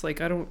violence? Like,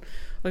 I don't,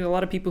 like, a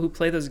lot of people who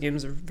play those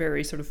games are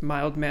very sort of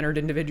mild-mannered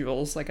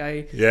individuals. Like,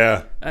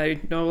 I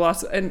know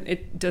lots, and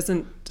it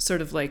doesn't sort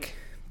of, like,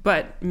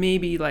 but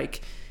maybe, like,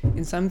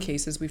 in some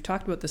cases, we've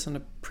talked about this on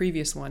a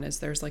previous one, is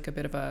there's, like, a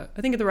bit of a, I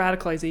think the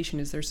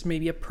radicalization is there's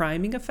maybe a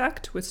priming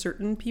effect with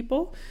certain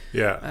people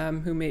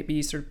who may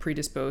be sort of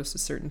predisposed to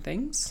certain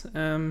things.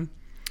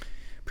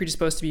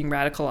 Predisposed to being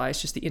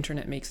radicalized, just the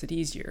internet makes it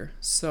easier.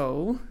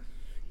 So,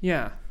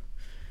 yeah.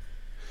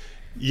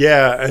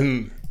 Yeah,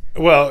 and,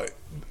 well,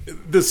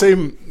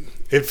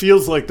 it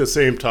feels like the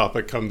same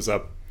topic comes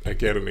up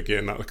again and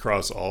again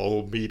across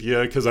all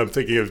media, because I'm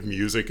thinking of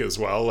music as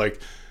well. Like,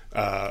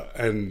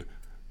 and,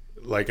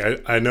 like,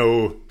 I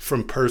know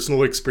from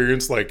personal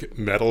experience, like,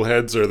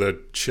 metalheads are the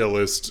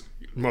chillest,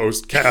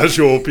 most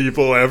casual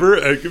people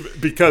ever,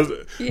 because,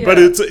 but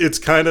it's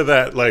kind of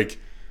that, like,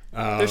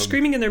 they're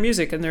screaming in their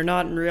music and they're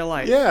not in real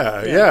life.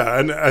 Yeah.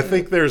 And I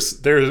think there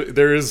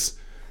is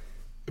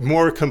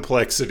more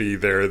complexity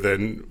there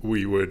than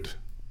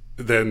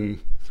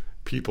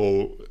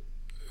people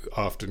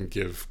often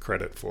give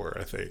credit for,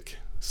 I think.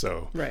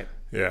 So, right.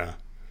 Yeah.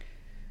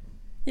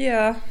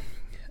 Yeah.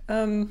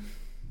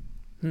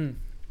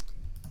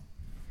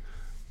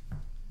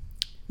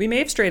 We may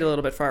have strayed a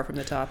little bit far from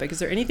the topic. Is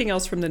there anything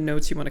else from the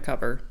notes you want to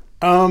cover?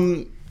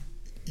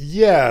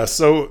 Yeah,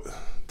 so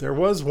there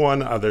was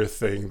one other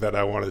thing that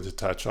I wanted to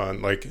touch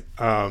on, like,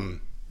 and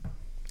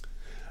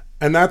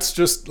that's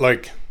just,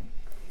 like,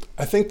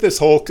 I think this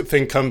whole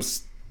thing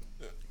comes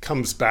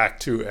back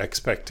to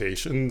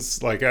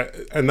expectations, like,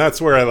 and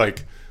that's where I,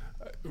 like,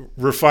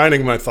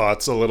 refining my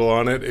thoughts a little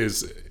on it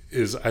is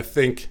I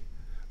think,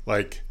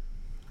 like,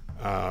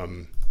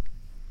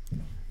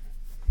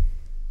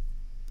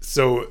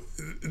 so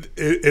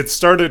it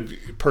started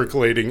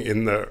percolating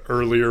in the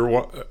earlier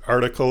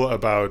article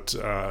about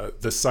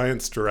the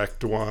Science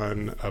Direct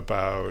one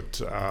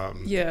about...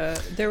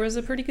 there was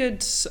a pretty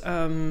good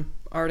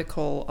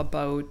article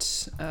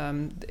about...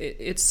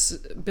 it's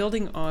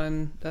building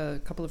on a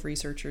couple of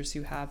researchers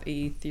who have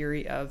a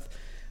theory of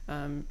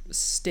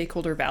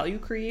stakeholder value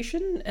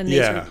creation, and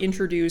they sort of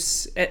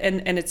introduce...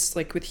 And it's,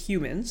 like, with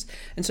humans.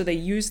 And so they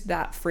use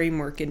that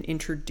framework and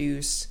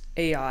introduce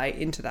AI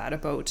into that,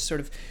 about sort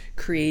of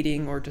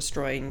creating or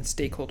destroying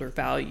stakeholder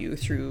value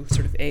through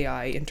sort of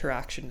AI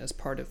interaction as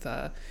part of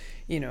a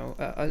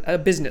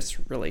business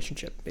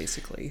relationship,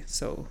 basically.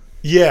 So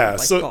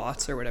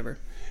bots or whatever.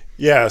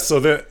 Yeah. So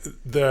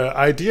the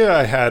idea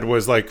I had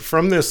was, like,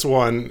 from this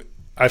one,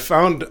 I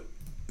found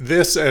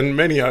this and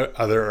many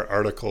other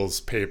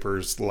articles,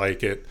 papers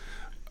like it.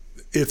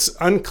 It's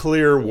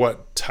unclear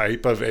what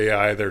type of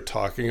AI they're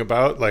talking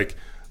about. Like,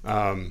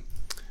 and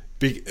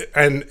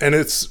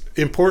it's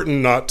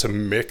important not to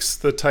mix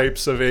the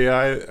types of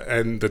AI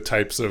and the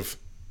types of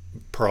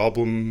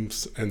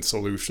problems and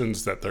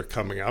solutions that they're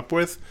coming up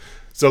with.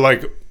 So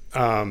like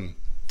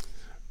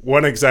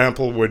one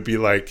example would be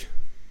like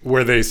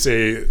where they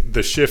say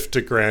the shift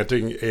to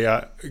granting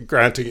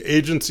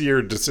agency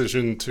or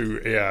decision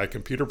to AI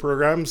computer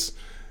programs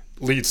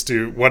leads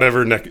to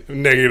whatever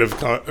negative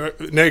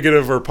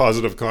or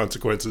positive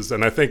consequences.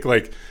 And I think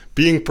like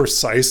being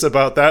precise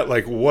about that,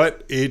 like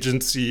what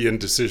agency and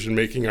decision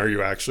making are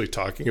you actually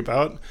talking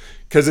about?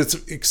 Because it's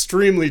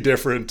extremely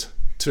different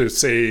to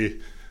say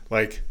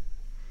like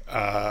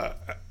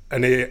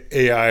an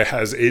AI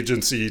has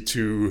agency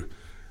to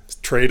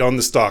trade on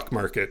the stock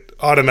market,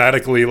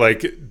 automatically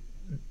like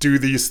do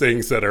these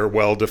things that are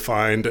well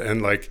defined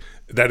and like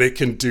that it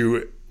can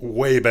do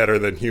way better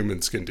than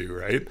humans can do,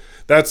 right?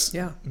 That's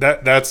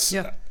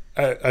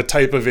a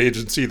type of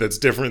agency that's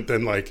different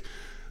than like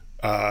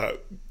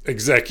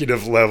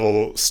executive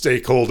level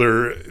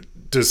stakeholder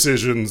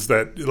decisions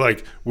that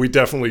like we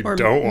definitely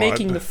don't want.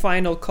 Making the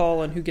final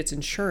call on who gets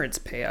insurance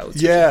payouts, or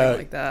something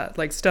like that,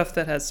 like stuff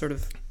that has sort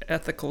of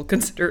ethical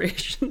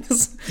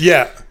considerations.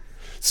 Yeah.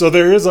 So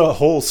there is a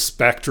whole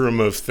spectrum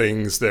of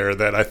things there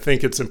that I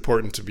think it's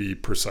important to be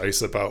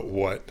precise about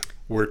what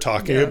we're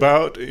talking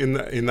about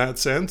in that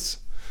sense.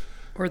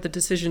 Or the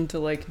decision to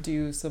like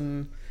do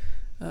some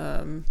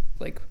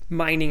like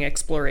mining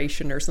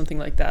exploration or something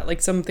like that,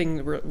 like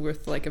something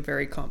with like a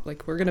very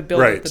like we're going to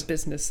build the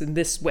business in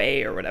this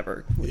way or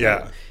whatever.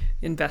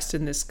 Invest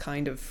in this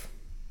kind of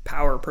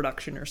power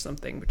production or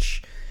something,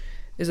 which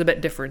is a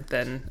bit different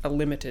than a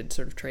limited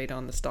sort of trade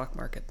on the stock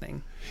market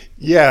thing.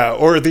 Yeah,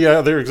 or the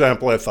other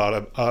example I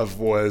thought of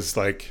was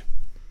like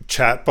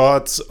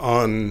chatbots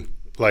on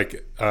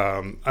like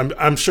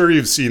I'm sure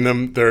you've seen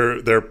them.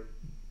 They're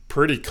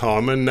pretty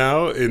common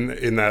now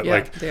in that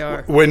like they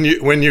are. when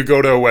you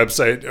go to a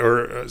website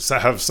or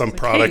have some like,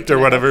 product or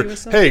whatever,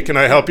 hey, can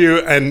I help you?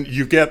 And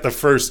you get the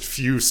first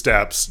few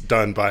steps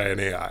done by an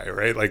AI,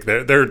 right? Like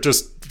they're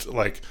just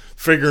like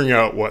figuring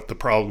out what the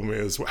problem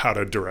is, how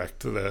to direct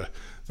the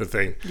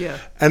thing. Yeah.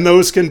 And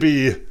those can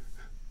be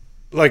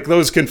like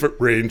those can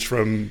range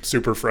from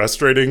super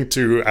frustrating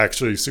to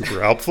actually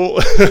super helpful.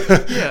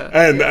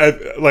 And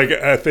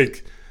I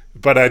think,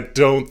 but I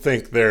don't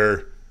think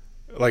they're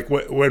like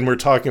when we're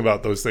talking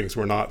about those things,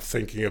 we're not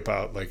thinking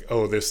about like,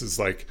 oh, this is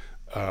like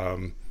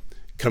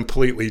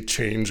completely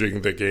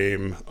changing the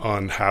game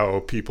on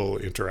how people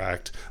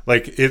interact.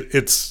 Like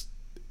it's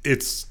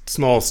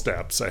small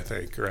steps, I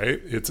think, right?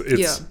 It's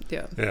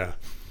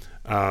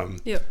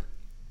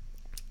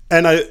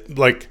And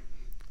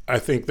I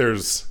think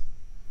there's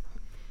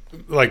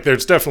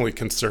definitely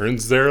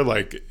concerns there.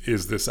 Like,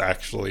 is this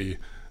actually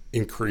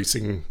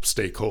increasing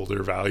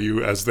stakeholder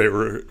value, as they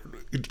were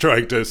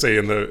trying to say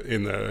in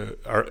the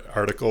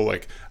article?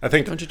 Like, I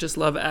think, don't you just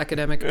love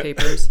academic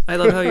papers? I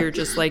love how you're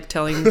just like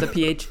telling the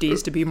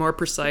PhDs to be more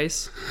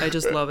precise. I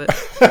just love it.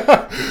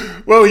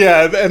 Well,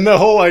 yeah, and the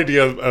whole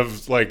idea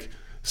of like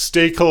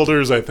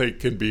stakeholders, I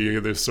think, can be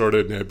this sort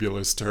of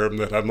nebulous term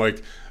that I'm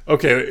like,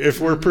 okay,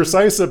 if we're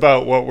precise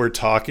about what we're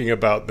talking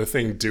about the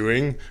thing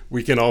doing,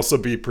 we can also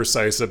be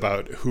precise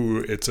about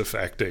who it's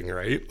affecting,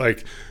 right?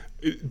 Like,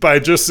 by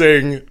just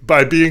saying,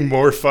 by being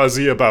more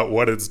fuzzy about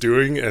what it's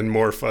doing and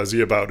more fuzzy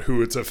about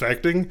who it's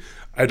affecting,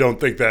 I don't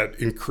think that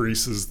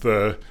increases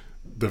the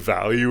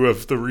value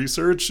of the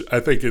research. I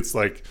think it's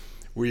like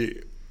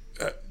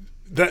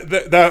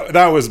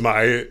that was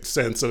my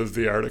sense of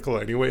the article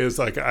anyway, is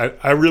like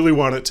I really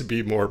want it to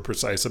be more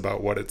precise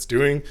about what it's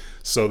doing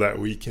so that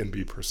we can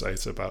be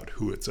precise about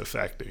who it's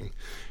affecting,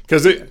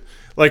 because it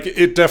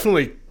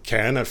definitely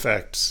can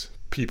affect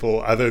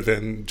people other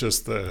than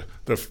just the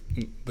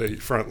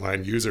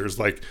frontline users.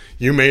 Like,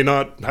 you may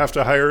not have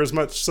to hire as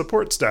much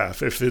support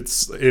staff if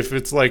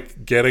it's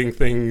like getting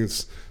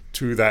things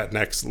to that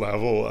next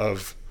level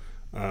of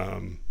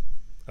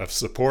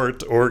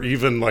support, or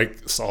even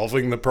like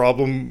solving the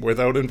problem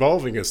without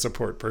involving a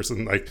support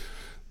person. Like,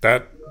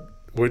 that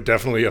would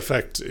definitely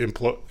affect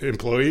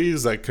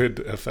employees. That could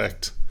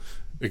affect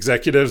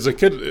executives. It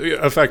could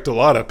affect a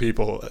lot of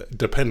people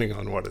depending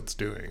on what it's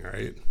doing,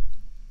 right?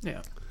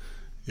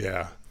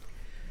 Yeah.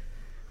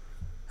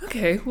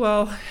 Okay,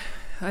 well,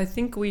 I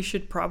think we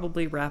should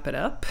probably wrap it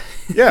up.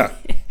 Yeah.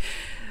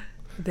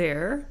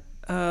 There.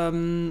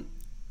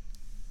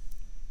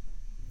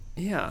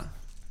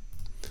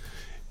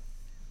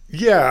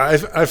 Yeah,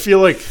 I feel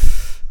like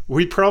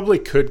we probably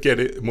could get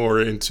it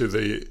more into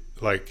the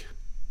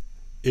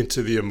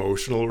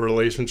emotional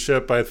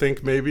relationship, I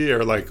think, maybe,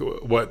 or like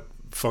what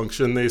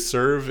function they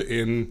serve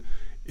in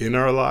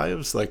our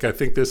lives. Like, I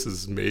think this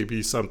is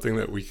maybe something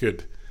that we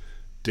could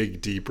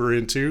dig deeper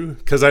into,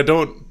 because I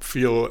don't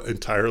feel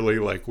entirely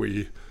like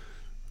we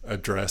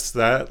address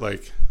that,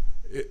 like,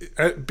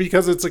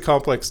 because it's a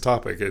complex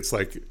topic. It's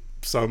like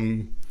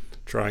some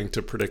trying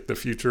to predict the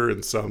future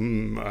and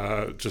some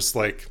just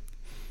like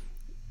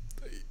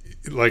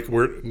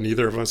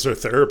neither of us are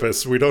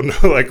therapists. We don't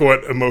know like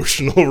what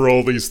emotional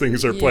role these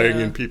things are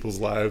playing in people's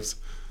lives.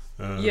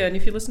 And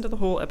if you listen to the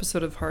whole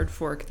episode of Hard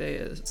Fork,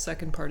 the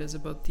second part is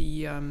about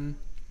the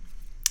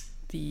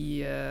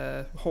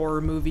the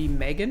horror movie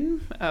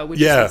Megan,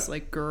 which is this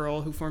like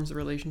girl who forms a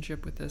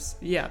relationship with this.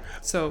 Yeah.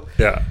 So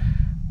Yeah.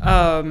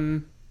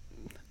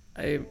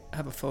 I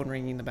have a phone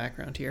ringing in the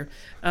background here.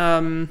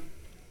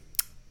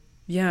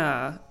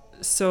 Yeah.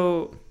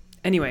 So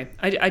anyway,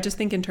 I just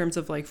think in terms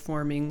of like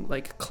forming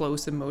like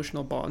close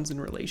emotional bonds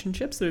and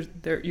relationships,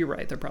 you're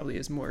right. There probably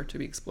is more to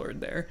be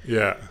explored there.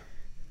 Yeah.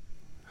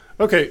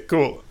 Okay,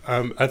 cool.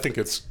 I think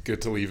it's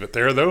good to leave it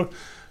there, though.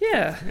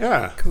 Yeah.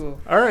 Yeah. Cool.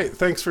 All right.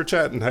 Thanks for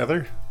chatting,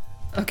 Heather.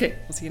 Okay.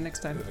 We'll see you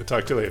next time.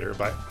 Talk to you later.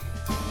 Bye.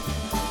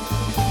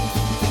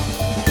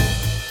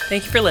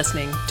 Thank you for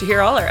listening. To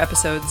hear all our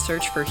episodes,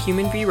 search for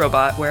Human v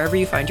Robot wherever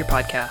you find your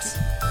podcasts.